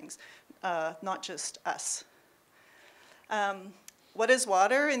other things, not just us. What is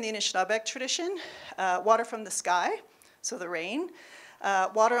water in the Anishinaabe tradition? Water from the sky, so the rain.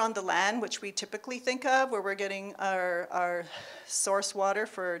 Water on the land, which we typically think of, where we're getting our source water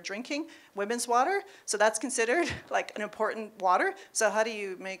for drinking, women's water. So that's considered like an important water. So how do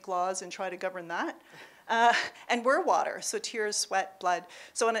you make laws and try to govern that? And we're water, so tears, sweat, blood.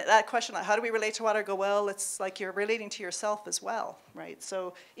 So in that question, like, how do we relate to water? Go, well, it's like you're relating to yourself as well, right?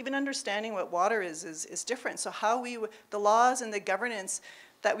 So even understanding what water is different. So how the laws and the governance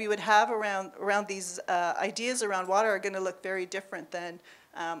that we would have around these ideas around water are going to look very different than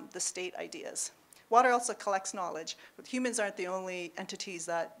the state ideas. Water also collects knowledge, but humans aren't the only entities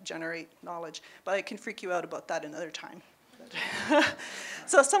that generate knowledge. But I can freak you out about that another time.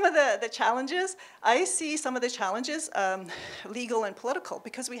 So some of the challenges, I see some of the challenges, legal and political,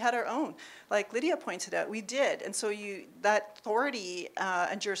 because we had our own. Like Lydia pointed out, we did. And so that authority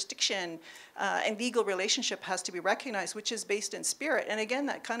and jurisdiction and legal relationship has to be recognized, which is based in spirit. And again,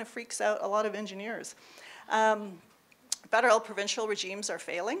 that kind of freaks out a lot of engineers. Federal, provincial regimes are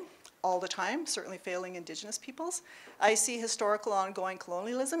failing all the time, certainly failing Indigenous peoples. I see historical ongoing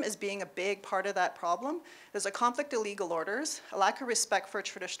colonialism as being a big part of that problem. There's a conflict of legal orders, a lack of respect for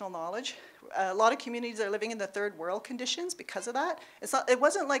traditional knowledge. A lot of communities are living in the third world conditions because of that. It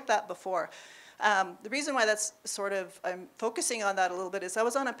wasn't like that before. The reason why that's sort of, I'm focusing on that a little bit is I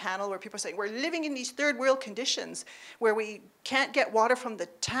was on a panel where people are saying, we're living in these third world conditions where we can't get water from the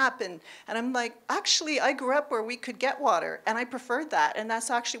tap. And I'm like, actually, I grew up where we could get water and I preferred that. And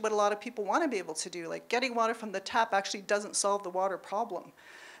that's actually what a lot of people want to be able to do. Like getting water from the tap actually doesn't solve the water problem.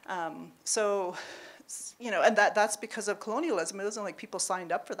 So, you know, and that's because of colonialism. It wasn't like people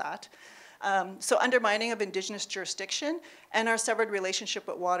signed up for that. So undermining of Indigenous jurisdiction and our severed relationship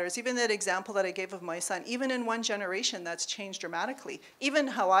with waters. Even that example that I gave of my son, even in one generation, that's changed dramatically. Even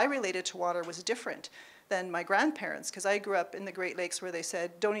how I related to water was different than my grandparents, because I grew up in the Great Lakes where they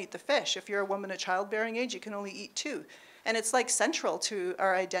said, don't eat the fish. If you're a woman of childbearing age, you can only eat 2. And it's like central to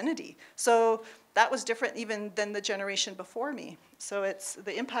our identity. So that was different even than the generation before me. So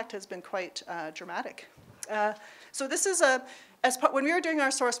the impact has been quite dramatic. So this is when we were doing our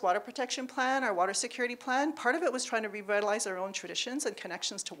source water protection plan, our water security plan, part of it was trying to revitalize our own traditions and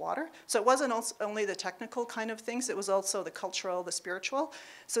connections to water. So it wasn't only the technical kind of things, it was also the cultural, the spiritual.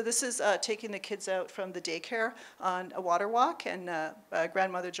 So this is taking the kids out from the daycare on a water walk, and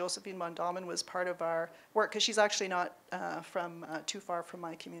grandmother Josephine Mondaman was part of our work, because she's actually not too far from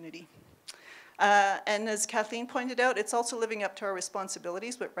my community. And as Kathleen pointed out, it's also living up to our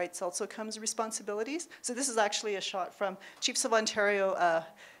responsibilities, but rights also comes responsibilities. So this is actually a shot from Chiefs of Ontario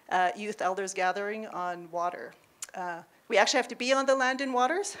Youth Elders Gathering on water. We actually have to be on the land and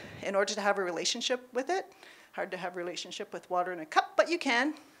waters in order to have a relationship with it. Hard to have a relationship with water in a cup, but you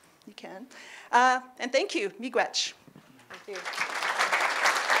can. You can. And thank you, miigwech. Thank you.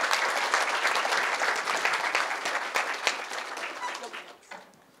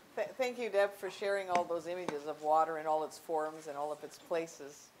 Thank you, Deb, for sharing all those images of water in all its forms and all of its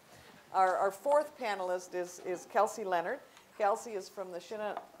places. Our fourth panelist is Kelsey Leonard. Kelsey is from the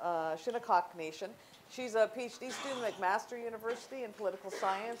Shinnecock Nation. She's a PhD student at McMaster University in political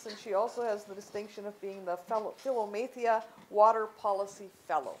science, and she also has the distinction of being the Philomathia Water Policy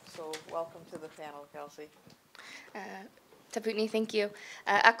Fellow. So welcome to the panel, Kelsey. Taputni, thank you.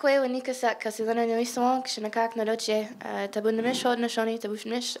 Akwe wanikasa kasilana nuisong Shinnecock nadoche tabunamish hod nashoni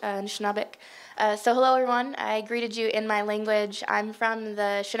tabushmish nishnabik. So hello everyone. I greeted you in my language. I'm from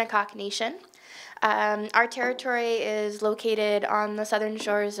the Shinnecock Nation. Our territory is located on the southern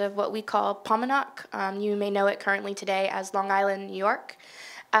shores of what we call Paumanok. You may know it currently today as Long Island, New York.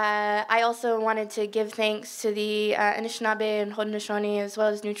 I also wanted to give thanks to the Anishinaabe and Haudenosaunee, as well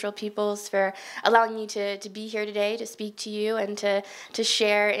as neutral peoples, for allowing me to be here today to speak to you and to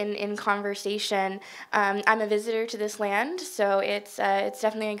share in conversation. I'm a visitor to this land, so it's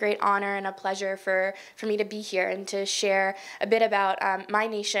definitely a great honor and a pleasure for me to be here and to share a bit about my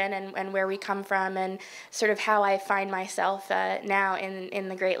nation and where we come from and sort of how I find myself now in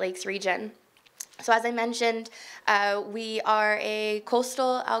the Great Lakes region. So as I mentioned, we are a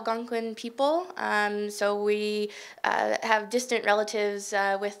coastal Algonquin people, so we have distant relatives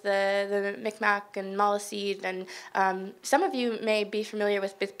with the Micmac and Maliseet, and some of you may be familiar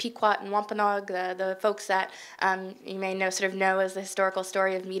with Pequot and Wampanoag, the folks that you may know as the historical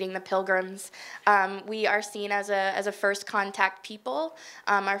story of meeting the Pilgrims. We are seen as a first contact people.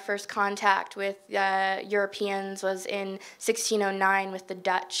 Our first contact with Europeans was in 1609 with the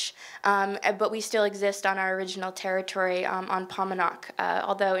Dutch, but we still exist on our original territory on Paumanok,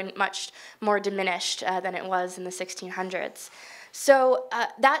 although in much more diminished than it was in the 1600s. So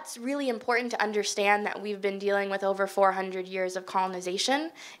that's really important to understand that we've been dealing with over 400 years of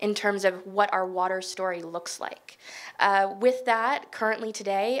colonization in terms of what our water story looks like. With that, currently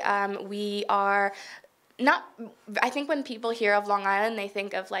today, we are not, I think when people hear of Long Island, they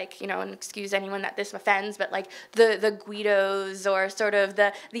think of and excuse anyone that this offends, but the Guidos or sort of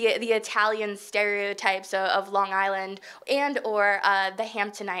the Italian stereotypes of Long Island, and or the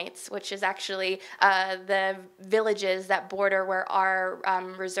Hamptonites, which is actually the villages that border where our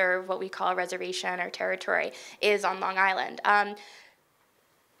reserve, what we call a reservation or territory, is on Long Island.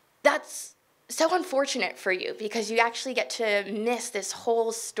 That's so unfortunate for you, because you actually get to miss this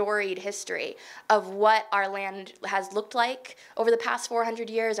whole storied history of what our land has looked like over the past 400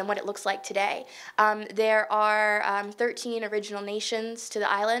 years and what it looks like today. There are 13 original nations to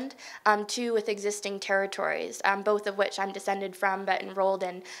the island, 2 with existing territories, both of which I'm descended from but enrolled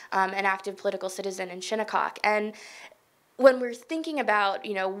in an active political citizen in Shinnecock. And when we're thinking about,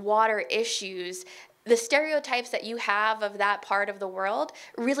 water issues, the stereotypes that you have of that part of the world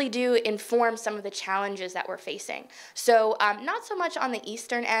really do inform some of the challenges that we're facing. So not so much on the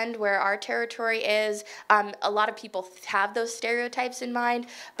eastern end where our territory is. A lot of people have those stereotypes in mind,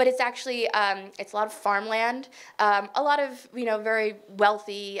 but it's actually, it's a lot of farmland, a lot of, very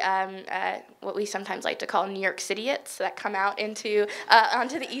wealthy, what we sometimes like to call New York Cityites that come out onto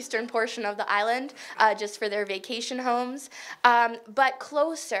the eastern portion of the island just for their vacation homes. But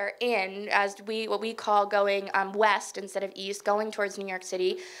closer in, as what we call going west instead of east, going towards New York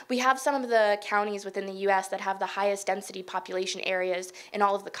City, we have some of the counties within the U.S. that have the highest density population areas in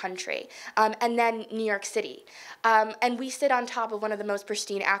all of the country, and then New York City. And we sit on top of one of the most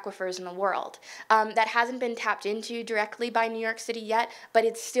pristine aquifers in the world that hasn't been tapped into directly by New York City yet, but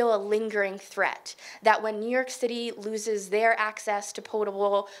it's still a lingering threat that when New York City loses their access to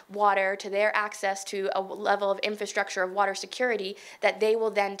potable water, to their access to a level of infrastructure of water security, that they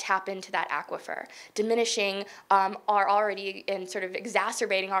will then tap into that aquifer, diminishing our already and sort of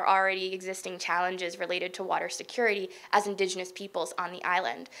exacerbating our already existing challenges related to water security as Indigenous peoples on the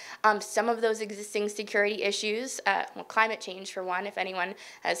island. Some of those existing security issues, climate change for one, if anyone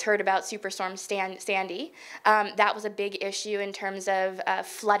has heard about Superstorm Sandy, that was a big issue in terms of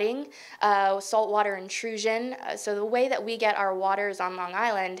flooding, saltwater intrusion. So the way that we get our waters on Long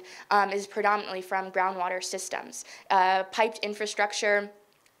Island is predominantly from groundwater systems, piped infrastructure.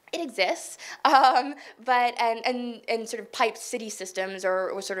 It exists, but sort of piped city systems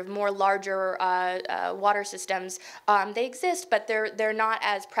or sort of more larger water systems, they exist, but they're not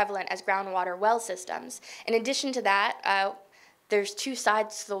as prevalent as groundwater well systems. In addition to that, there's 2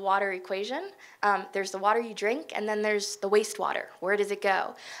 sides to the water equation. There's the water you drink, and then there's the wastewater. Where does it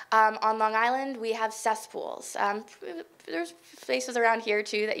go? On Long Island, we have cesspools. There's places around here,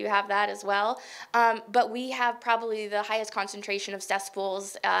 too, that you have that as well. But we have probably the highest concentration of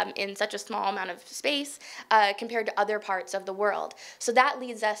cesspools in such a small amount of space compared to other parts of the world. So that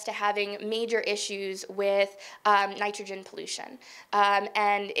leads us to having major issues with nitrogen pollution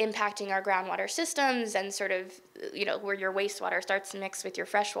and impacting our groundwater systems and sort of, where your wastewater starts to mix with your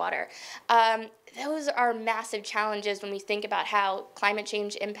fresh water. Those are massive challenges when we think about how climate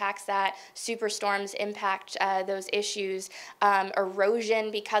change impacts that, superstorms impact those issues,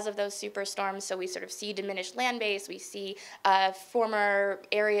 erosion because of those superstorms, so we sort of see diminished land base, we see former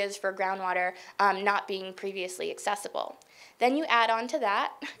areas for groundwater not being previously accessible. Then you add on to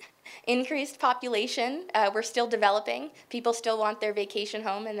that increased population. We're still developing. People still want their vacation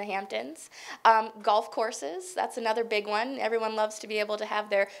home in the Hamptons. Golf courses, that's another big one. Everyone loves to be able to have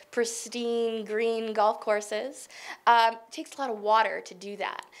their pristine green golf courses. It takes a lot of water to do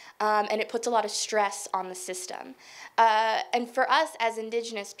that, and it puts a lot of stress on the system. And for us as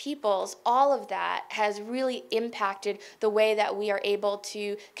Indigenous peoples, all of that has really impacted the way that we are able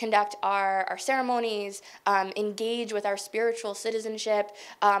to conduct our ceremonies, engage with our spiritual citizenship,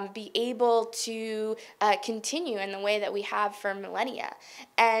 be able to continue in the way that we have for millennia.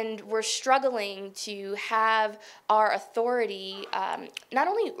 And we're struggling to have our authority not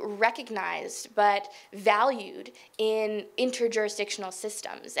only recognized, but valued in interjurisdictional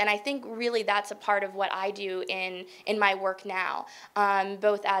systems. And I think really that's a part of what I do in my work now,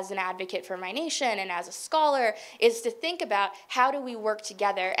 both as an advocate for my nation and as a scholar, is to think about how do we work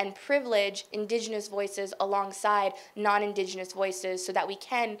together and privilege Indigenous voices alongside non-Indigenous voices so that we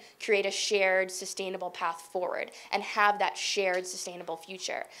can create a shared sustainable path forward and have that shared sustainable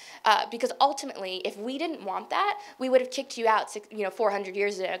future. Because ultimately, if we didn't want that, we would have kicked you out 400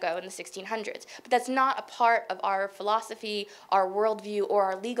 years ago in the 1600s. But that's not a part of our philosophy, our worldview, or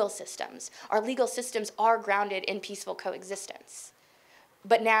our legal systems. Our legal systems are grounded in peaceful coexistence.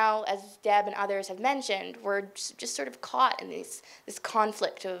 But now, as Deb and others have mentioned, we're just sort of caught in this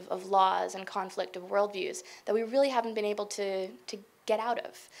conflict of laws and conflict of worldviews that we really haven't been able to get out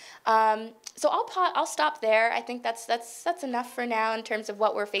of. So I'll stop there. I think that's enough for now in terms of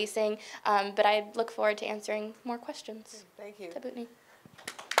what we're facing. But I look forward to answering more questions. Thank you. Tabutni.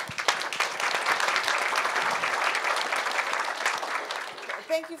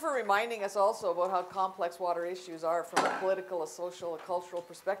 Thank you for reminding us also about how complex water issues are from a political, a social, a cultural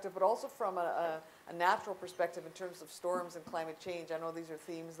perspective, but also from a natural perspective in terms of storms and climate change. I know these are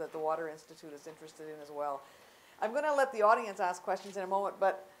themes that the Water Institute is interested in as well. I'm going to let the audience ask questions in a moment,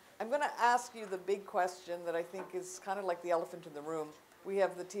 but I'm going to ask you the big question that I think is kind of like the elephant in the room. We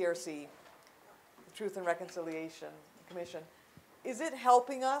have the TRC, the Truth and Reconciliation Commission. Is it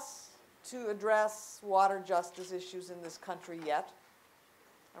helping us to address water justice issues in this country yet?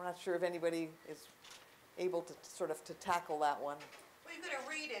 I'm not sure if anybody is able to sort of to tackle that one. Well, you've got to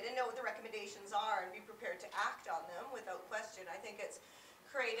read it and know what the recommendations are and be prepared to act on them without question. I think it's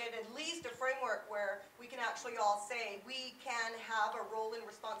created at least a framework where we can actually all say we can have a role and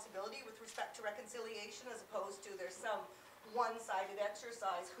responsibility with respect to reconciliation, as opposed to there's some one-sided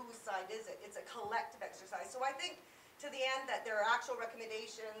exercise. Whose side is it? It's a collective exercise. So I think to the end that there are actual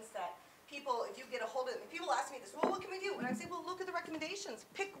recommendations that people, if you get a hold of them, people ask me this, well, what can we do? And I say, well, look at the recommendations.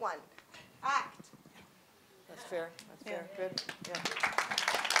 Pick one. Act. That's fair. That's fair. Good. Yeah.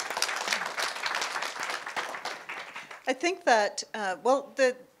 I think that,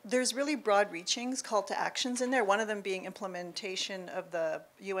 there's really broad reachings, call to actions in there, one of them being implementation of the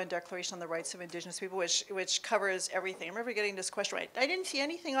UN Declaration on the Rights of Indigenous People, which covers everything. I remember getting this question, right, I didn't see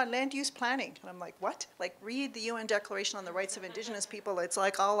anything on land use planning. And I'm like, what? Like, read the UN Declaration on the Rights of Indigenous People. It's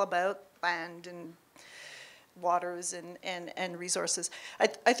like all about land and waters and resources.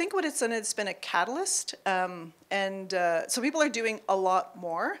 I think what it's done, it's been a catalyst, so people are doing a lot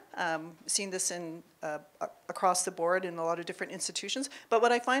more. Seen this in across the board in a lot of different institutions. But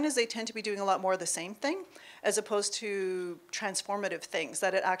what I find is they tend to be doing a lot more of the same thing, as opposed to transformative things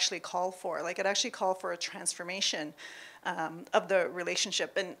that it actually called for. Like, it actually called for a transformation of the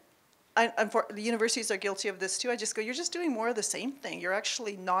relationship. And the universities are guilty of this too. I just go, you're just doing more of the same thing. You're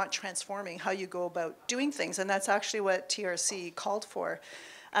actually not transforming how you go about doing things, and that's actually what TRC called for.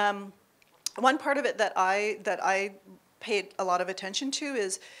 One part of it that I paid a lot of attention to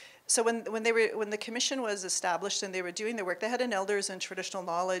is, so when the commission was established and they were doing their work, they had an elders and traditional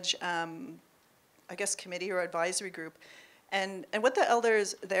knowledge, I guess, committee or advisory group, and what the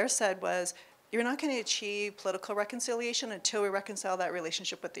elders there said was, you're not going to achieve political reconciliation until we reconcile that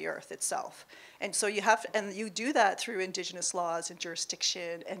relationship with the earth itself. And so you have, and you do that through Indigenous laws and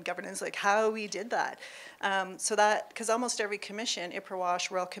jurisdiction and governance, like how we did that. So that, because almost every commission,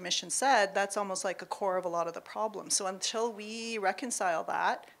 Ipperwash, Royal Commission said, that's almost like a core of a lot of the problems. So until we reconcile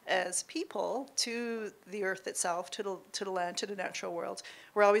that as people to the earth itself, to the land, to the natural world,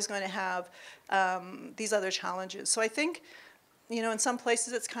 we're always going to have these other challenges. So I think, you know, in some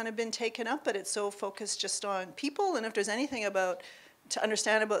places it's kind of been taken up, but it's so focused just on people. And if there's anything to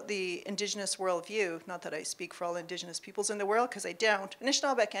understand about the Indigenous worldview, not that I speak for all Indigenous peoples in the world, because I don't,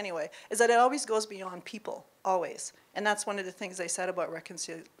 Anishinaabeg anyway, is that it always goes beyond people, always. And that's one of the things I said about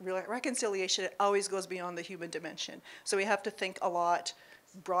reconciliation, it always goes beyond the human dimension. So we have to think a lot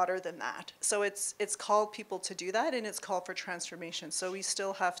broader than that. So it's called people to do that, and it's called for transformation. So we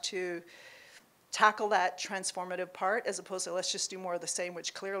still have to tackle that transformative part, as opposed to let's just do more of the same,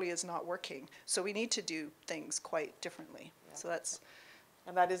 which clearly is not working. So we need to do things quite differently. Yeah. So that's...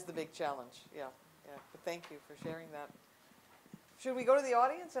 And that is the big challenge, yeah. But thank you for sharing that. Should we go to the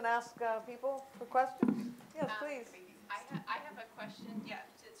audience and ask people for questions? Yes, please. I have a question. Yeah,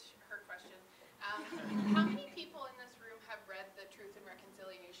 it's her question. How many people in this room have read the Truth and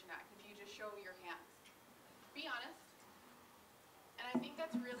Reconciliation Act? If you just show your hands. Be honest. And I think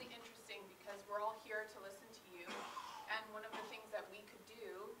that's really interesting, because we're all here to listen to you, and one of the things that we could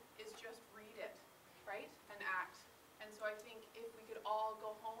do is just read it, right, and act. And so I think if we could all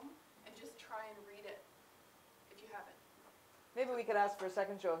go home and just try and read it, if you haven't. Maybe we could ask for a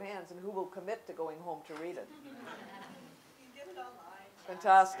second show of hands, and who will commit to going home to read it? You get it online.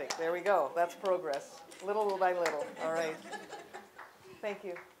 Fantastic, there we go, that's progress, little by little, all right. Thank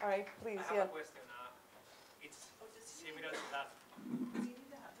you, all right, please, I have yeah. a question. It's similar to that.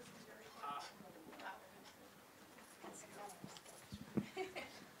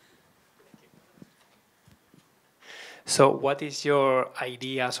 So what is your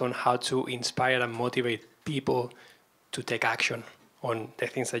ideas on how to inspire and motivate people to take action on the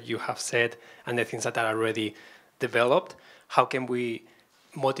things that you have said and the things that are already developed? How can we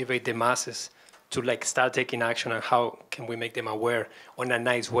motivate the masses to like start taking action, and how can we make them aware on a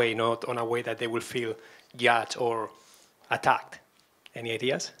nice way, not on a way that they will feel judged or attacked? Any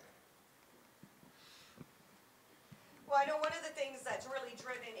ideas? Well, I know one of the things that's really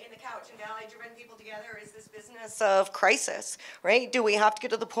driven in the Cowichan Valley, driven people together, is this business of crisis, right? Do we have to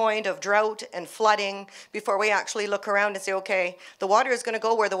get to the point of drought and flooding before we actually look around and say, okay, the water is going to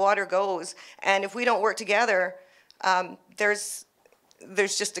go where the water goes, and if we don't work together, there's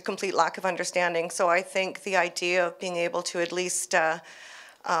just a complete lack of understanding. So I think the idea of being able to at least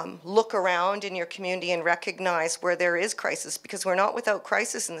look around in your community and recognize where there is crisis, because we're not without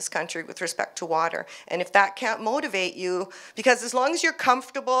crisis in this country with respect to water. And if that can't motivate you, because as long as you're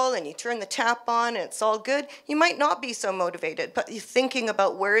comfortable and you turn the tap on and it's all good, you might not be so motivated. But you're thinking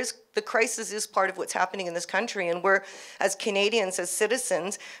about where is the crisis is part of what's happening in this country, and we're, as Canadians, as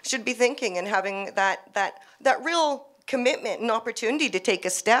citizens, should be thinking and having that real commitment and opportunity to take a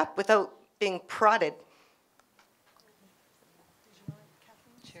step without being prodded.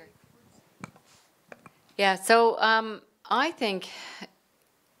 Yeah, so I think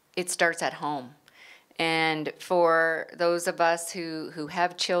it starts at home. And for those of us who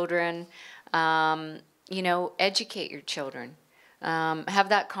have children, you know, educate your children. Have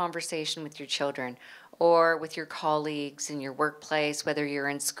that conversation with your children or with your colleagues in your workplace, whether you're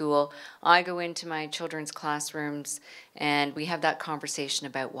in school. I go into my children's classrooms and we have that conversation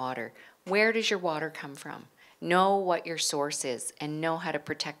about water. Where does your water come from? Know what your source is and know how to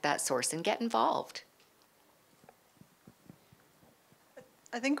protect that source and get involved.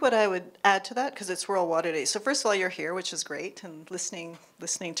 I think what I would add to that, because it's World Water Day. So first of all, you're here, which is great, and listening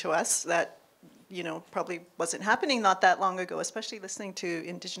to us. That, you know, probably wasn't happening not that long ago, especially listening to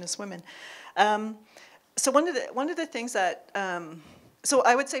Indigenous women. So one of the things that, so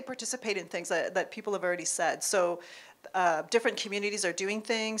I would say participate in things that people have already said. So different communities are doing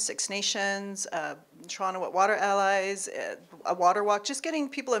things, Six Nations, Toronto at Water Allies, a water walk, just getting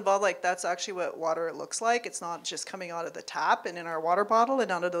people involved. Like, that's actually what water looks like. It's not just coming out of the tap and in our water bottle and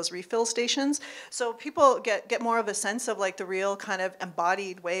out of those refill stations. So people get more of a sense of like the real kind of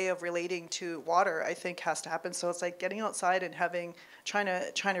embodied way of relating to water, I think, has to happen. So it's like getting outside and trying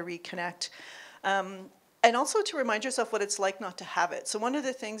to reconnect. And also to remind yourself what it's like not to have it. So one of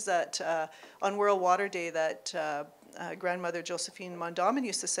the things that on World Water Day that grandmother Josephine Mondawmin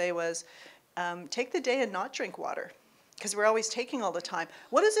used to say was, take the day and not drink water, because we're always taking all the time.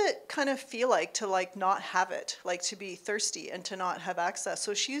 What does it kind of feel like to like not have it, like to be thirsty and to not have access?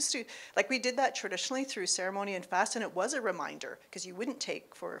 So she used to, like, we did that traditionally through ceremony and fast, and it was a reminder, because you wouldn't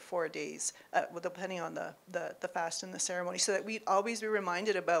take for 4 days, depending on the fast and the ceremony, so that we'd always be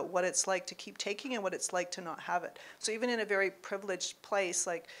reminded about what it's like to keep taking and what it's like to not have it. So even in a very privileged place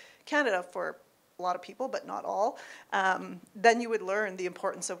like Canada, for a lot of people, but not all, then you would learn the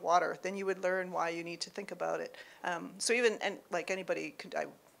importance of water. Then you would learn why you need to think about it. So even, and like anybody could, I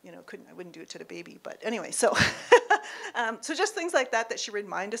wouldn't do it to the baby, but anyway, so, so just things like that should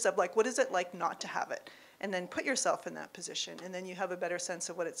remind us of, like, what is it like not to have it? And then put yourself in that position, and then you have a better sense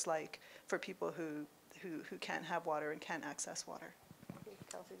of what it's like for people who can't have water and can't access water. Okay,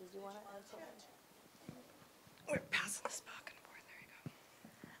 Kelsey, did you want to add something? We're passing this back and forth.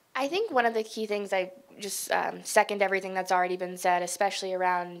 I think one of the key things, I just second everything that's already been said, especially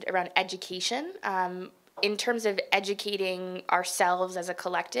around education. In terms of educating ourselves as a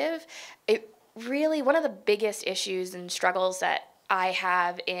collective, it really, one of the biggest issues and struggles that I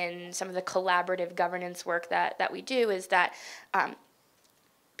have in some of the collaborative governance work that we do is that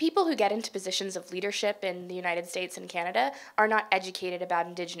people who get into positions of leadership in the United States and Canada are not educated about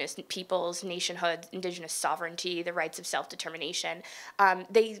Indigenous peoples, nationhood, Indigenous sovereignty, the rights of self-determination.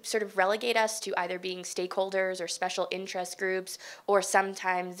 They sort of relegate us to either being stakeholders or special interest groups, or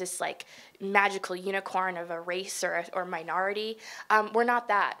sometimes this like magical unicorn of a race or minority. We're not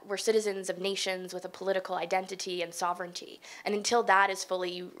that. We're citizens of nations with a political identity and sovereignty. And until that is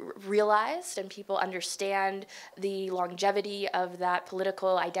fully realized and people understand the longevity of that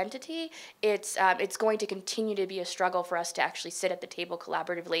political identity, it's going to continue to be a struggle for us to actually sit at the table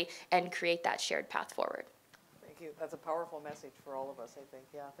collaboratively and create that shared path forward. Thank you. That's a powerful message for all of us, I think.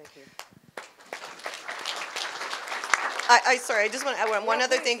 Yeah, thank you. Sorry, I just want to add one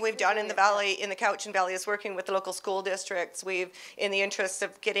other thing we've done in the valley, in the Cowichan Valley, is working with the local school districts. We've, in the interest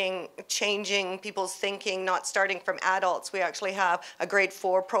of changing people's thinking, not starting from adults, we actually have a grade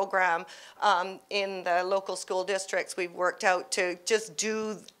 4 program in the local school districts. We've worked out to just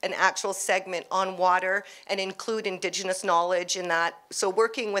do an actual segment on water and include Indigenous knowledge in that. So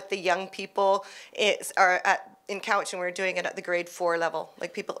working with the young people in Cowichan, we're doing it at the grade 4 level.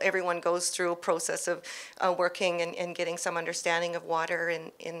 Like everyone goes through a process of working and getting some understanding of water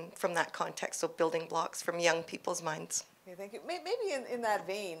from that context. So building blocks from young people's minds. Okay, thank you. Maybe in that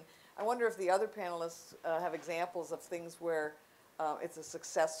vein, I wonder if the other panelists have examples of things where it's a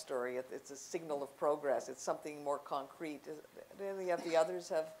success story, it's a signal of progress, it's something more concrete. Do any of the others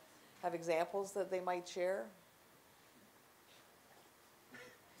have examples that they might share?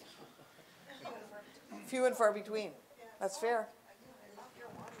 Few and far between. That's fair.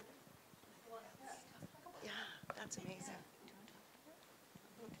 Yeah, that's amazing.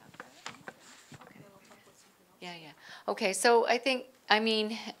 Yeah. Okay, so I think I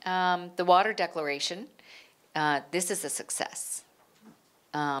mean, the water declaration, this is a success.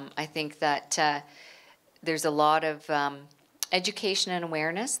 I think that there's a lot of education and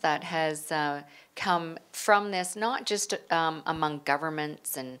awareness that has come from this, not just among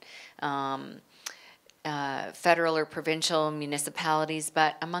governments and federal or provincial municipalities,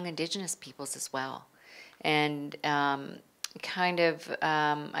 but among Indigenous peoples as well. And kind of,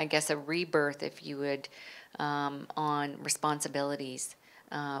 I guess, a rebirth, if you would, on responsibilities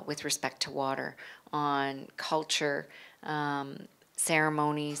with respect to water, on culture,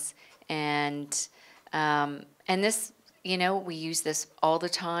 ceremonies, and this, you know, we use this all the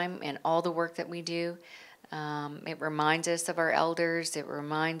time in all the work that we do. It reminds us of our elders. It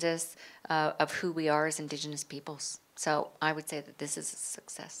reminds us of who we are as Indigenous peoples. So I would say that this is a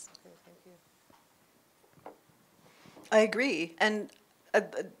success. I agree. And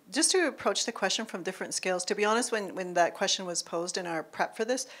just to approach the question from different scales, to be honest, when that question was posed in our prep for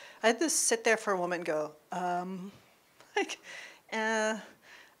this, I had to sit there for a moment and go,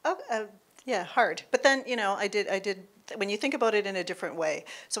 yeah, hard. But then, you know, I did, when you think about it in a different way.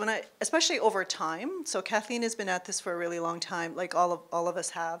 So especially over time, so Kathleen has been at this for a really long time, like all of us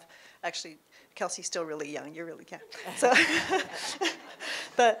have. Actually, Kelsey's still really young, you're really, yeah. So,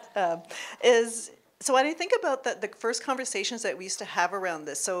 so when I think about the first conversations that we used to have around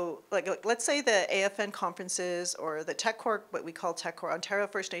this, so like let's say the AFN conferences or the TechCorps, what we call TechCorps, Ontario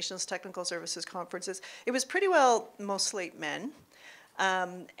First Nations Technical Services conferences, it was pretty well mostly men,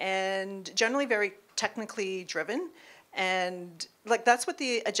 and generally very technically driven. And like that's what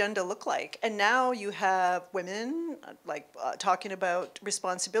the agenda looked like. And now you have women talking about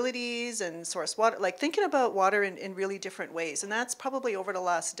responsibilities and source water, like thinking about water in really different ways. And that's probably over the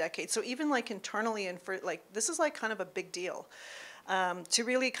last decade. So even like internally and for like, this is like kind of a big deal to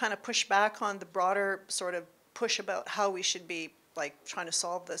really kind of push back on the broader sort of push about how we should be like trying to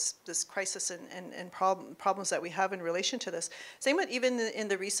solve this crisis and problems that we have in relation to this. Same with even in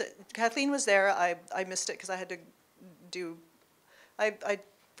the recent, Kathleen was there, I missed it because I had to I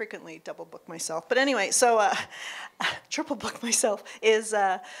frequently double book myself. But anyway, so triple book myself is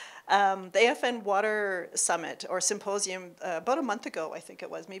the AFN Water Summit or Symposium about a month ago, I think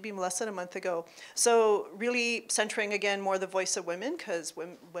it was, maybe less than a month ago. So really centering again more the voice of women, because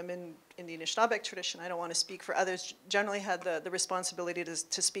women in the Anishinaabe tradition, I don't want to speak for others, generally had the responsibility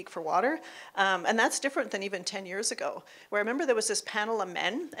to speak for water. And that's different than even 10 years ago, where I remember there was this panel of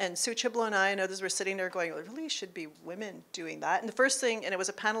men, and Sue Chiblo and I and others were sitting there going, it really should be women doing that. And the first thing, and it was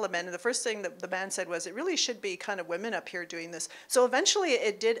a panel of men, and the first thing that the man said was, it really should be kind of women up here doing this. So eventually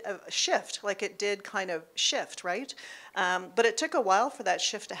it did shift, like it did kind of shift, right? But it took a while for that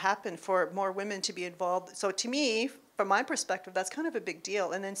shift to happen, for more women to be involved. So to me, from my perspective, that's kind of a big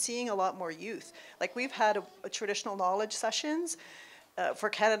deal. And then seeing a lot more youth. Like we've had a traditional knowledge sessions for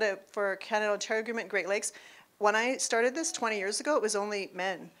Canada, Ontario Agreement, Great Lakes. When I started this 20 years ago, it was only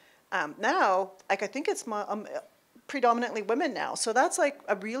men. Now, like I think it's predominantly women now. So that's like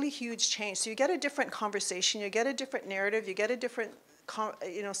a really huge change. So you get a different conversation, you get a different narrative, you get a different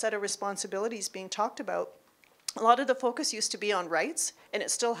set of responsibilities being talked about. A lot of the focus used to be on rights, and it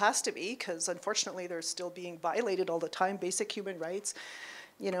still has to be, because unfortunately they're still being violated all the time, basic human rights,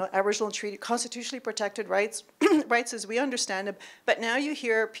 Aboriginal and treaty, constitutionally protected rights, rights as we understand them. But now you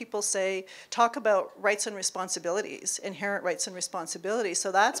hear people talk about rights and responsibilities, inherent rights and responsibilities.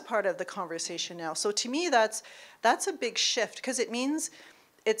 So that's part of the conversation now. So to me, that's a big shift, because it means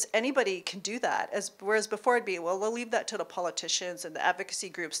anybody can do that, whereas before it'd be, well, we'll leave that to the politicians and the advocacy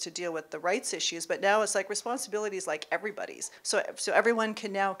groups to deal with the rights issues, but now it's like responsibilities like everybody's. So everyone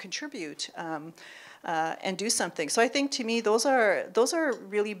can now contribute and do something. So I think to me those are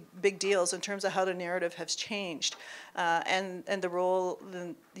really big deals in terms of how the narrative has changed and the role,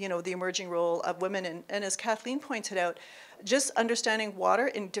 the emerging role of women. And as Kathleen pointed out, just understanding water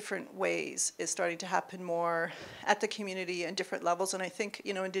in different ways is starting to happen more at the community and different levels. And I think,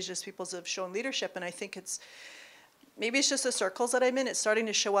 Indigenous peoples have shown leadership, and I think maybe it's just the circles that I'm in, it's starting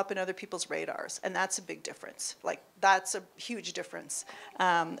to show up in other people's radars, and that's a big difference. Like, that's a huge difference.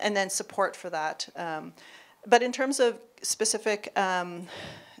 And then support for that. But in terms of specific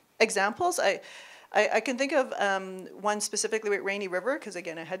examples, I can think of one specifically with Rainy River, because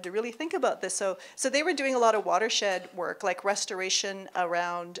again, I had to really think about this. So they were doing a lot of watershed work, like restoration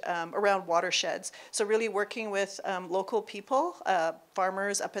around watersheds. So really working with local people,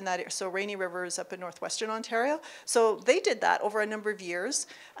 farmers up in that area. So Rainy River is up in northwestern Ontario. So they did that over a number of years.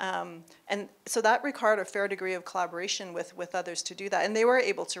 And so that required a fair degree of collaboration with others to do that. And they were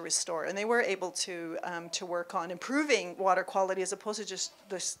able to restore, and they were able to work on improving water quality as opposed to just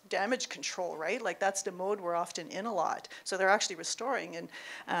this damage control, right? Like that's the mode we're often in a lot. So they're actually restoring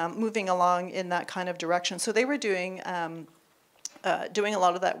and moving along in that kind of direction. So they were doing a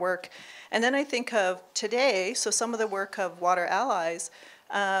lot of that work. And then I think of today, so some of the work of Water Allies,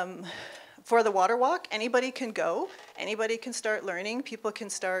 for the water walk, anybody can go, anybody can start learning, people can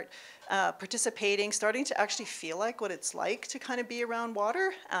start participating, starting to actually feel like what it's like to kind of be around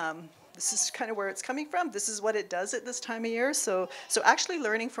water. This is kind of where it's coming from. This is what it does at this time of year. So actually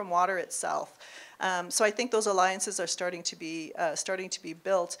learning from water itself. So I think those alliances are starting to be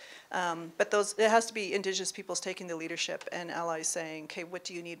built, but it has to be Indigenous peoples taking the leadership and allies saying, okay, what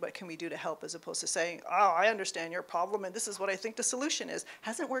do you need? What can we do to help? As opposed to saying, oh, I understand your problem and this is what I think the solution is.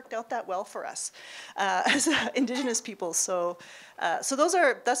 Hasn't worked out that well for us as Indigenous peoples. So that's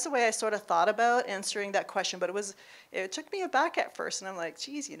the way I sort of thought about answering that question. But it took me aback at first, and I'm like,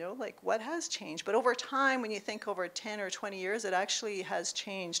 geez, like what has changed? But over time, when you think over 10 or 20 years, it actually has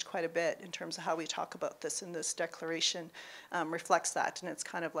changed quite a bit in terms of how we talk about this, and this declaration reflects that. And it's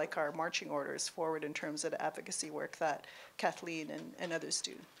kind of like our marching orders forward in terms of the advocacy work that Kathleen and others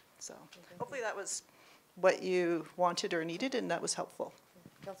do. So hopefully that was what you wanted or needed, and that was helpful.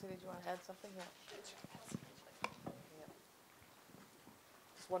 Kelsey, did you want to add something? Yeah.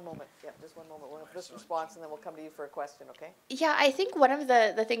 One moment. Yeah, just one moment. We'll have this response, and then we'll come to you for a question, okay? Yeah, I think one of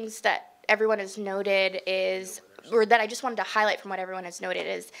the things that everyone has noted is, or that I just wanted to highlight from what everyone has noted,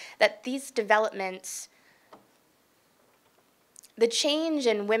 is that these developments, the change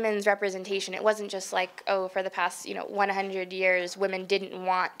in women's representation, it wasn't just like, oh, for the past 100 years, women didn't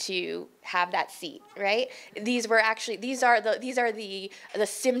want to have that seat, right? These are the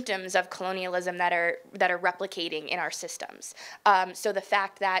symptoms of colonialism that are replicating in our systems. So the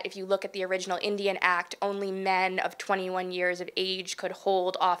fact that if you look at the original Indian Act, only men of 21 years of age could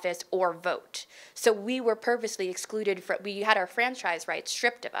hold office or vote. So we were purposely excluded we had our franchise rights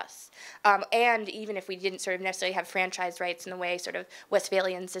stripped of us. And even if we didn't sort of necessarily have franchise rights in the way sort of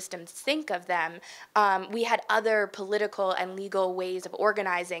Westphalian systems think of them, we had other political and legal ways of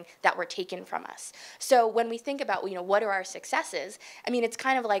organizing that were taken from us. So when we think about, what are our successes? I mean, it's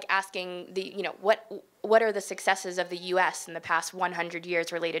kind of like asking what are the successes of the U.S. in the past 100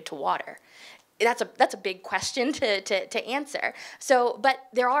 years related to water? That's a big question to answer. So, but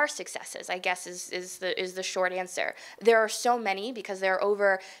there are successes, I guess, is the short answer. There are so many because there are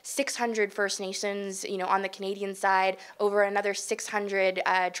over 600 First Nations, on the Canadian side, over another 600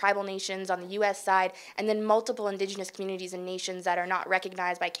 tribal nations on the U.S. side, and then multiple Indigenous communities and nations that are not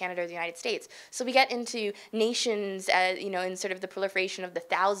recognized by Canada or the United States. So we get into nations, in sort of the proliferation of the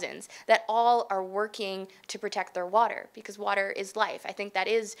thousands that all are working to protect their water because water is life. I think that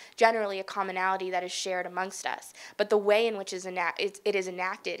is generally a commonality that is shared amongst us, but the way in which it is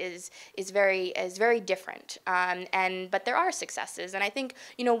enacted is very different. But there are successes, and I think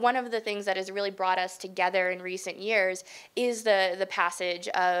one of the things that has really brought us together in recent years is the passage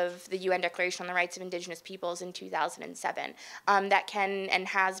of the UN Declaration on the Rights of Indigenous Peoples in 2007. That can and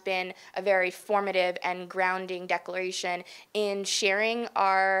has been a very formative and grounding declaration in sharing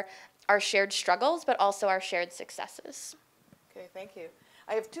our shared struggles, but also our shared successes. Okay, thank you.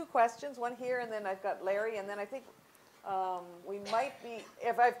 I have two questions, one here, and then I've got Larry, and then I think we might be,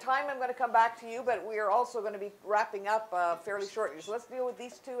 if I have time, I'm going to come back to you, but we are also going to be wrapping up fairly shortly. So let's deal with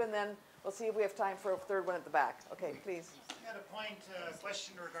these two, and then we'll see if we have time for a third one at the back. Okay, please. I got a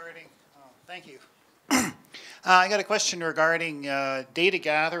question regarding, thank you. I got a question regarding data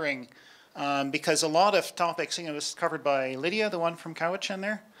gathering, because a lot of topics, was covered by Lydia, the one from Cowichan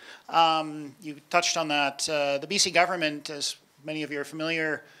there. You touched on that. The BC government, as many of you are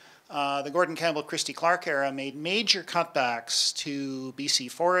familiar, the Gordon Campbell Christy Clark era made major cutbacks to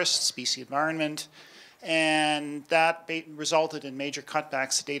BC forests, BC environment, and that resulted in major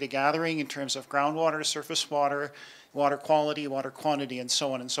cutbacks to data gathering in terms of groundwater, surface water, water quality, water quantity, and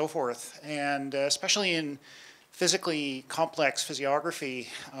so on and so forth. And especially in physically complex physiography,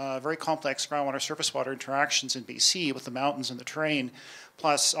 very complex groundwater surface water interactions in BC with the mountains and the terrain,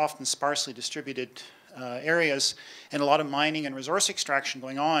 plus often sparsely distributed areas and a lot of mining and resource extraction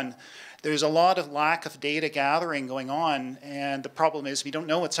going on. There's a lot of lack of data gathering going on, and the problem is we don't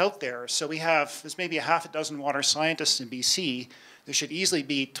know what's out there. So there's maybe a half a dozen water scientists in BC. There should easily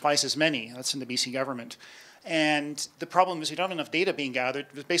be twice as many. That's in the BC government. And the problem is we don't have enough data being gathered.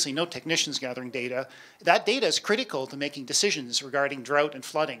 There's basically no technicians gathering data. That data is critical to making decisions regarding drought and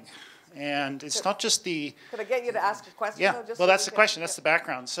flooding. And it's not just the... Could I get you to ask a question? Yeah, though, just well, so that's we the can- question. That's yeah. the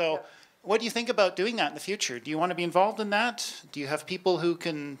background. So what do you think about doing that in the future? Do you want to be involved in that? Do you have people who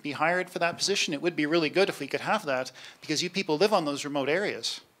can be hired for that position? It would be really good if we could have that, because you people live on those remote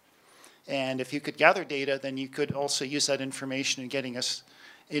areas. And if you could gather data, then you could also use that information in getting us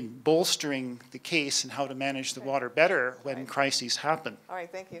in bolstering the case and how to manage the water better when crises happen. All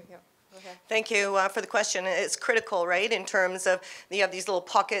right, thank you. Yeah. Okay. Thank you for the question. It's critical, right, in terms of you have these little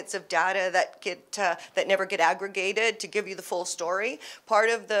pockets of data that get that never get aggregated to give you the full story. Part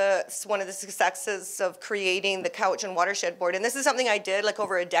of one of the successes of creating the Cowichan Watershed Board, and this is something I did like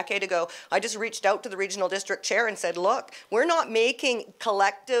over a decade ago. I just reached out to the regional district chair and said, look, we're not making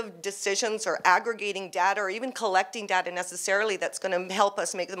collective decisions or aggregating data or even collecting data necessarily that's going to help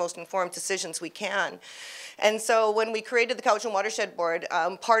us make the most informed decisions we can. And so when we created the Cowichan Watershed Board,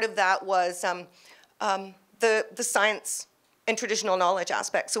 part of that was the science and traditional knowledge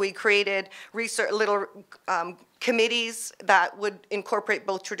aspect. So we created little committees that would incorporate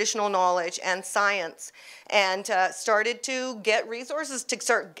both traditional knowledge and science, and started to get resources to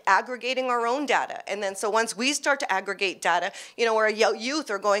start aggregating our own data. And then so once we start to aggregate data, you know, our youth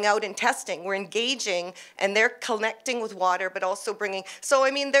are going out and testing, we're engaging, and they're connecting with water, but also bringing, so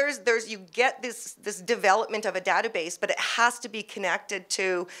I mean, you get this development of a database, but it has to be connected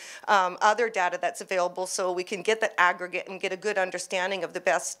to other data that's available so we can get that aggregate and get a good understanding of the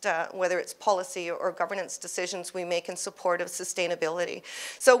best, whether it's policy or governance decisions we make in support of sustainability.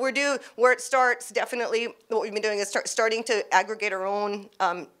 So where it starts, definitely what we've been doing is starting to aggregate our own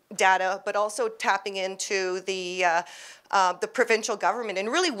data, but also tapping into the provincial government and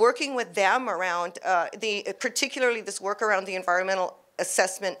really working with them around particularly this work around the Environmental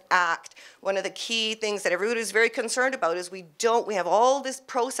Assessment Act. One of the key things that everybody is very concerned about is we have all this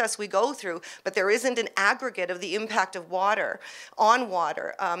process we go through, but there isn't an aggregate of the impact of water on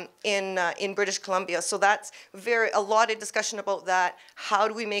water in British Columbia. So that's a lot of discussion about that. How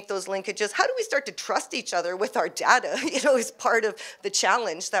do we make those linkages? How do we start to trust each other with our data? You know, is part of the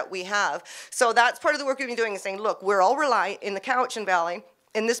challenge that we have. So that's part of the work we've been doing, is saying, look, we're all reliant in the Cowichan Valley,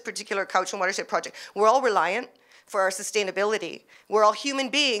 in this particular Cowichan Watershed Project, we're all reliant for our sustainability. We're all human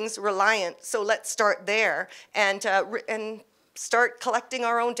beings reliant, so let's start there and start collecting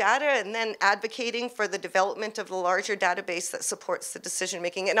our own data and then advocating for the development of the larger database that supports the decision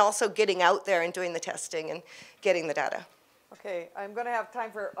making, and also getting out there and doing the testing and getting the data. Okay, I'm going to have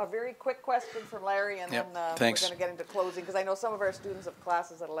time for a very quick question from Larry, and then we're going to get into closing, because I know some of our students have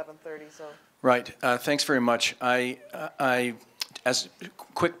classes at 11:30. So. Right. Thanks very much. As a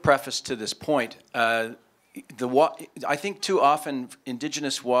quick preface to this point, I think too often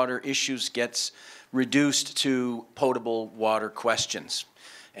Indigenous water issues gets reduced to potable water questions,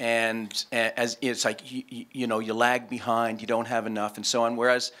 and as it's like you know, you lag behind, you don't have enough, and so on.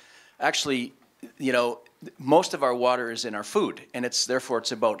 Whereas actually, you know, most of our water is in our food, and therefore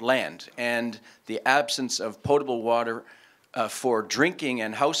it's about land, and the absence of potable water for drinking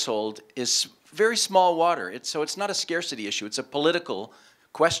and household is very small water. So it's not a scarcity issue. It's a political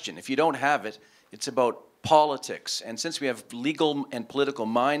question. If you don't have it, it's about politics. And since we have legal and political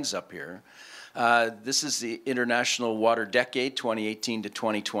minds up here, this is the International Water Decade, 2018 to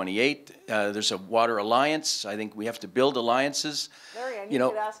 2028. There's a Water Alliance. I think we have to build alliances. Larry, I need you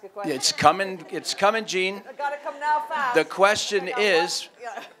to ask a question. It's coming, Jean. I gotta come now fast. The question is,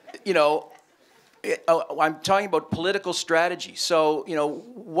 you know, I'm talking about political strategy. So, you know,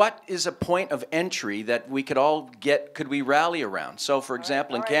 what is a point of entry that we could we rally around? So, for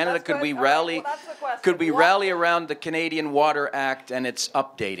example, in Canada, could we rally around the Canadian Water Act and its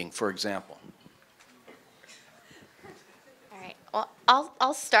updating, for example? All right. Well,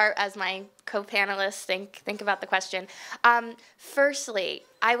 I'll start as my co-panelists think about the question. Firstly,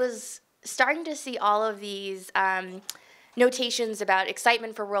 I was starting to see all of these notations about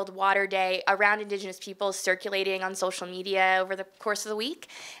excitement for World Water Day around Indigenous peoples circulating on social media over the course of the week.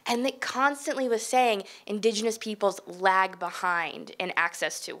 And it constantly was saying Indigenous peoples lag behind in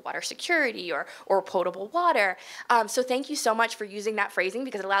access to water security or potable water. So thank you so much for using that phrasing,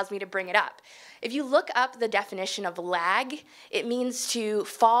 because it allows me to bring it up. If you look up the definition of lag, it means to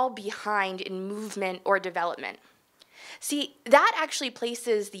fall behind in movement or development. See, that actually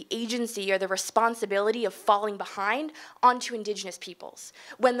places the agency or the responsibility of falling behind onto Indigenous peoples,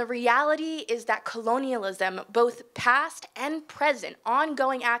 when the reality is that colonialism, both past and present,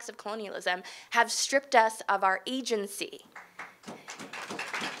 ongoing acts of colonialism, have stripped us of our agency.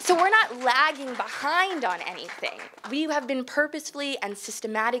 So So we're not lagging behind on anything. We have been purposefully and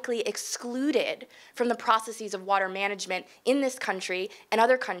systematically excluded from the processes of water management in this country and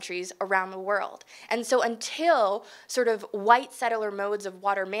other countries around the world. And so until sort of white settler modes of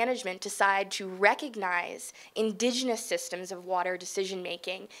water management decide to recognize indigenous systems of water decision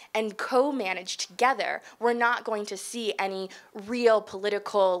making and co-manage together, we're not going to see any real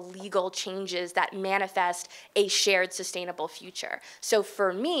political, legal changes that manifest a shared sustainable future. So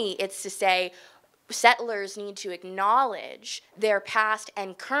for me, it's to say settlers need to acknowledge their past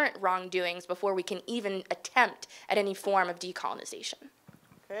and current wrongdoings before we can even attempt at any form of decolonization.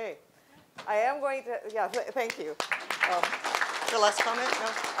 Okay. I am going to, yeah, thank you. The last comment?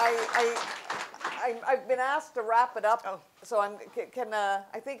 No? I've been asked to wrap it up, Oh. so I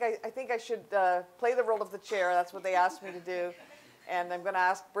think I should play the role of the chair. That's what they asked me to do. And I'm going to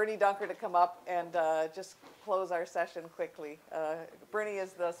ask Bernie Dunker to come up and just close our session quickly. Bernie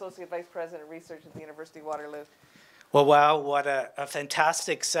is the Associate Vice President of Research at the University of Waterloo. Well, wow, what a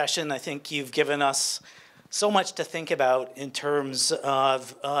fantastic session. I think you've given us so much to think about in terms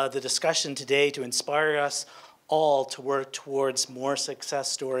of the discussion today to inspire us all to work towards more success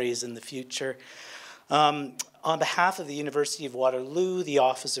stories in the future. On behalf of the University of Waterloo, the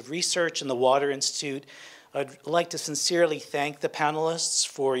Office of Research, and the Water Institute, I'd like to sincerely thank the panelists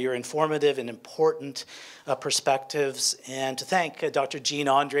for your informative and important perspectives, and to thank Dr. Jean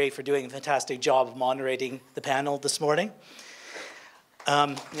Andre for doing a fantastic job of moderating the panel this morning.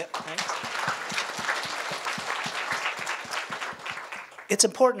 Thanks. It's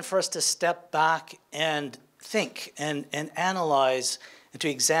important for us to step back and think and analyze and to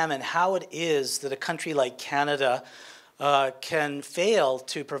examine how it is that a country like Canada can fail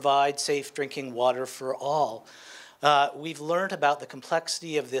to provide safe drinking water for all. We've learned about the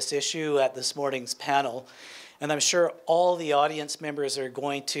complexity of this issue at this morning's panel, and I'm sure all the audience members are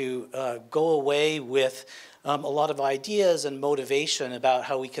going to go away with a lot of ideas and motivation about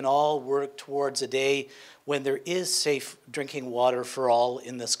how we can all work towards a day when there is safe drinking water for all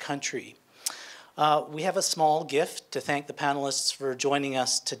in this country. We have a small gift to thank the panelists for joining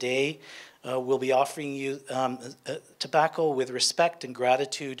us today. We'll be offering you tobacco with respect and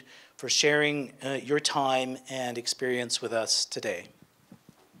gratitude for sharing your time and experience with us today.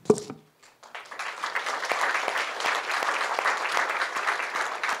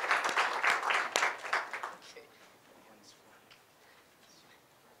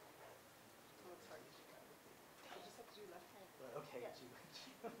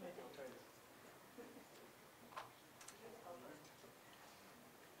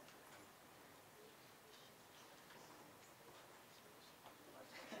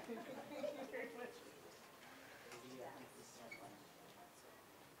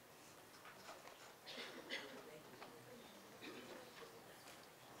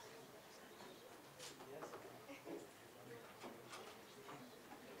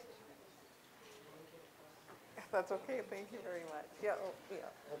 That's okay, thank you very much. Yeah, oh, yeah.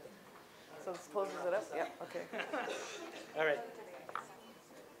 So this closes it up? Yeah, okay. All right.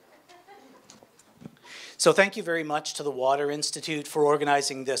 So thank you very much to the Water Institute for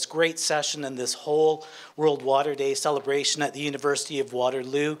organizing this great session and this whole World Water Day celebration at the University of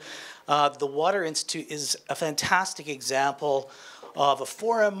Waterloo. The Water Institute is a fantastic example of a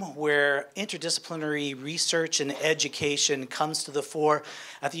forum where interdisciplinary research and education comes to the fore.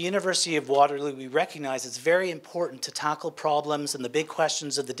 At the University of Waterloo, we recognize it's very important to tackle problems and the big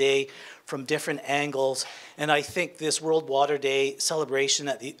questions of the day from different angles. And I think this World Water Day celebration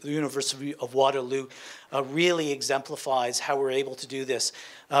at the University of Waterloo really exemplifies how we're able to do this.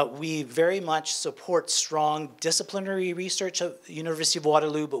 We very much support strong disciplinary research at the University of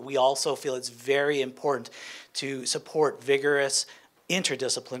Waterloo, but we also feel it's very important to support vigorous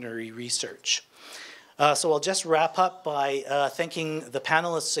interdisciplinary research. So I'll just wrap up by thanking the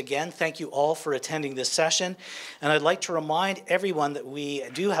panelists again. Thank you all for attending this session. And I'd like to remind everyone that we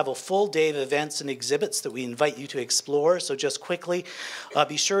do have a full day of events and exhibits that we invite you to explore. So just quickly,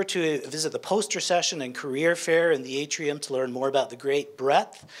 be sure to visit the poster session and career fair in the atrium to learn more about the great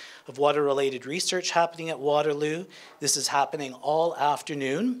breadth of water-related research happening at Waterloo. This is happening all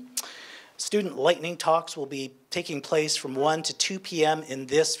afternoon. Student lightning talks will be taking place from 1 to 2 p.m. in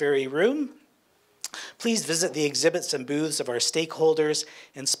this very room. Please visit the exhibits and booths of our stakeholders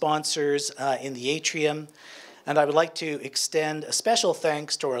and sponsors in the atrium. And I would like to extend a special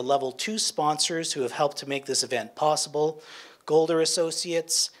thanks to our Level 2 sponsors who have helped to make this event possible: Golder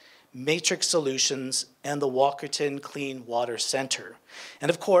Associates, Matrix Solutions, and the Walkerton Clean Water Center. And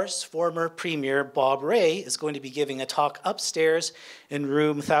of course, former Premier Bob Ray is going to be giving a talk upstairs in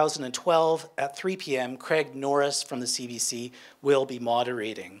room 1012 at 3 p.m. Craig Norris from the CBC will be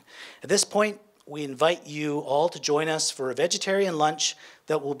moderating. At this point, we invite you all to join us for a vegetarian lunch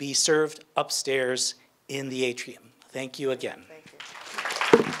that will be served upstairs in the atrium. Thank you again.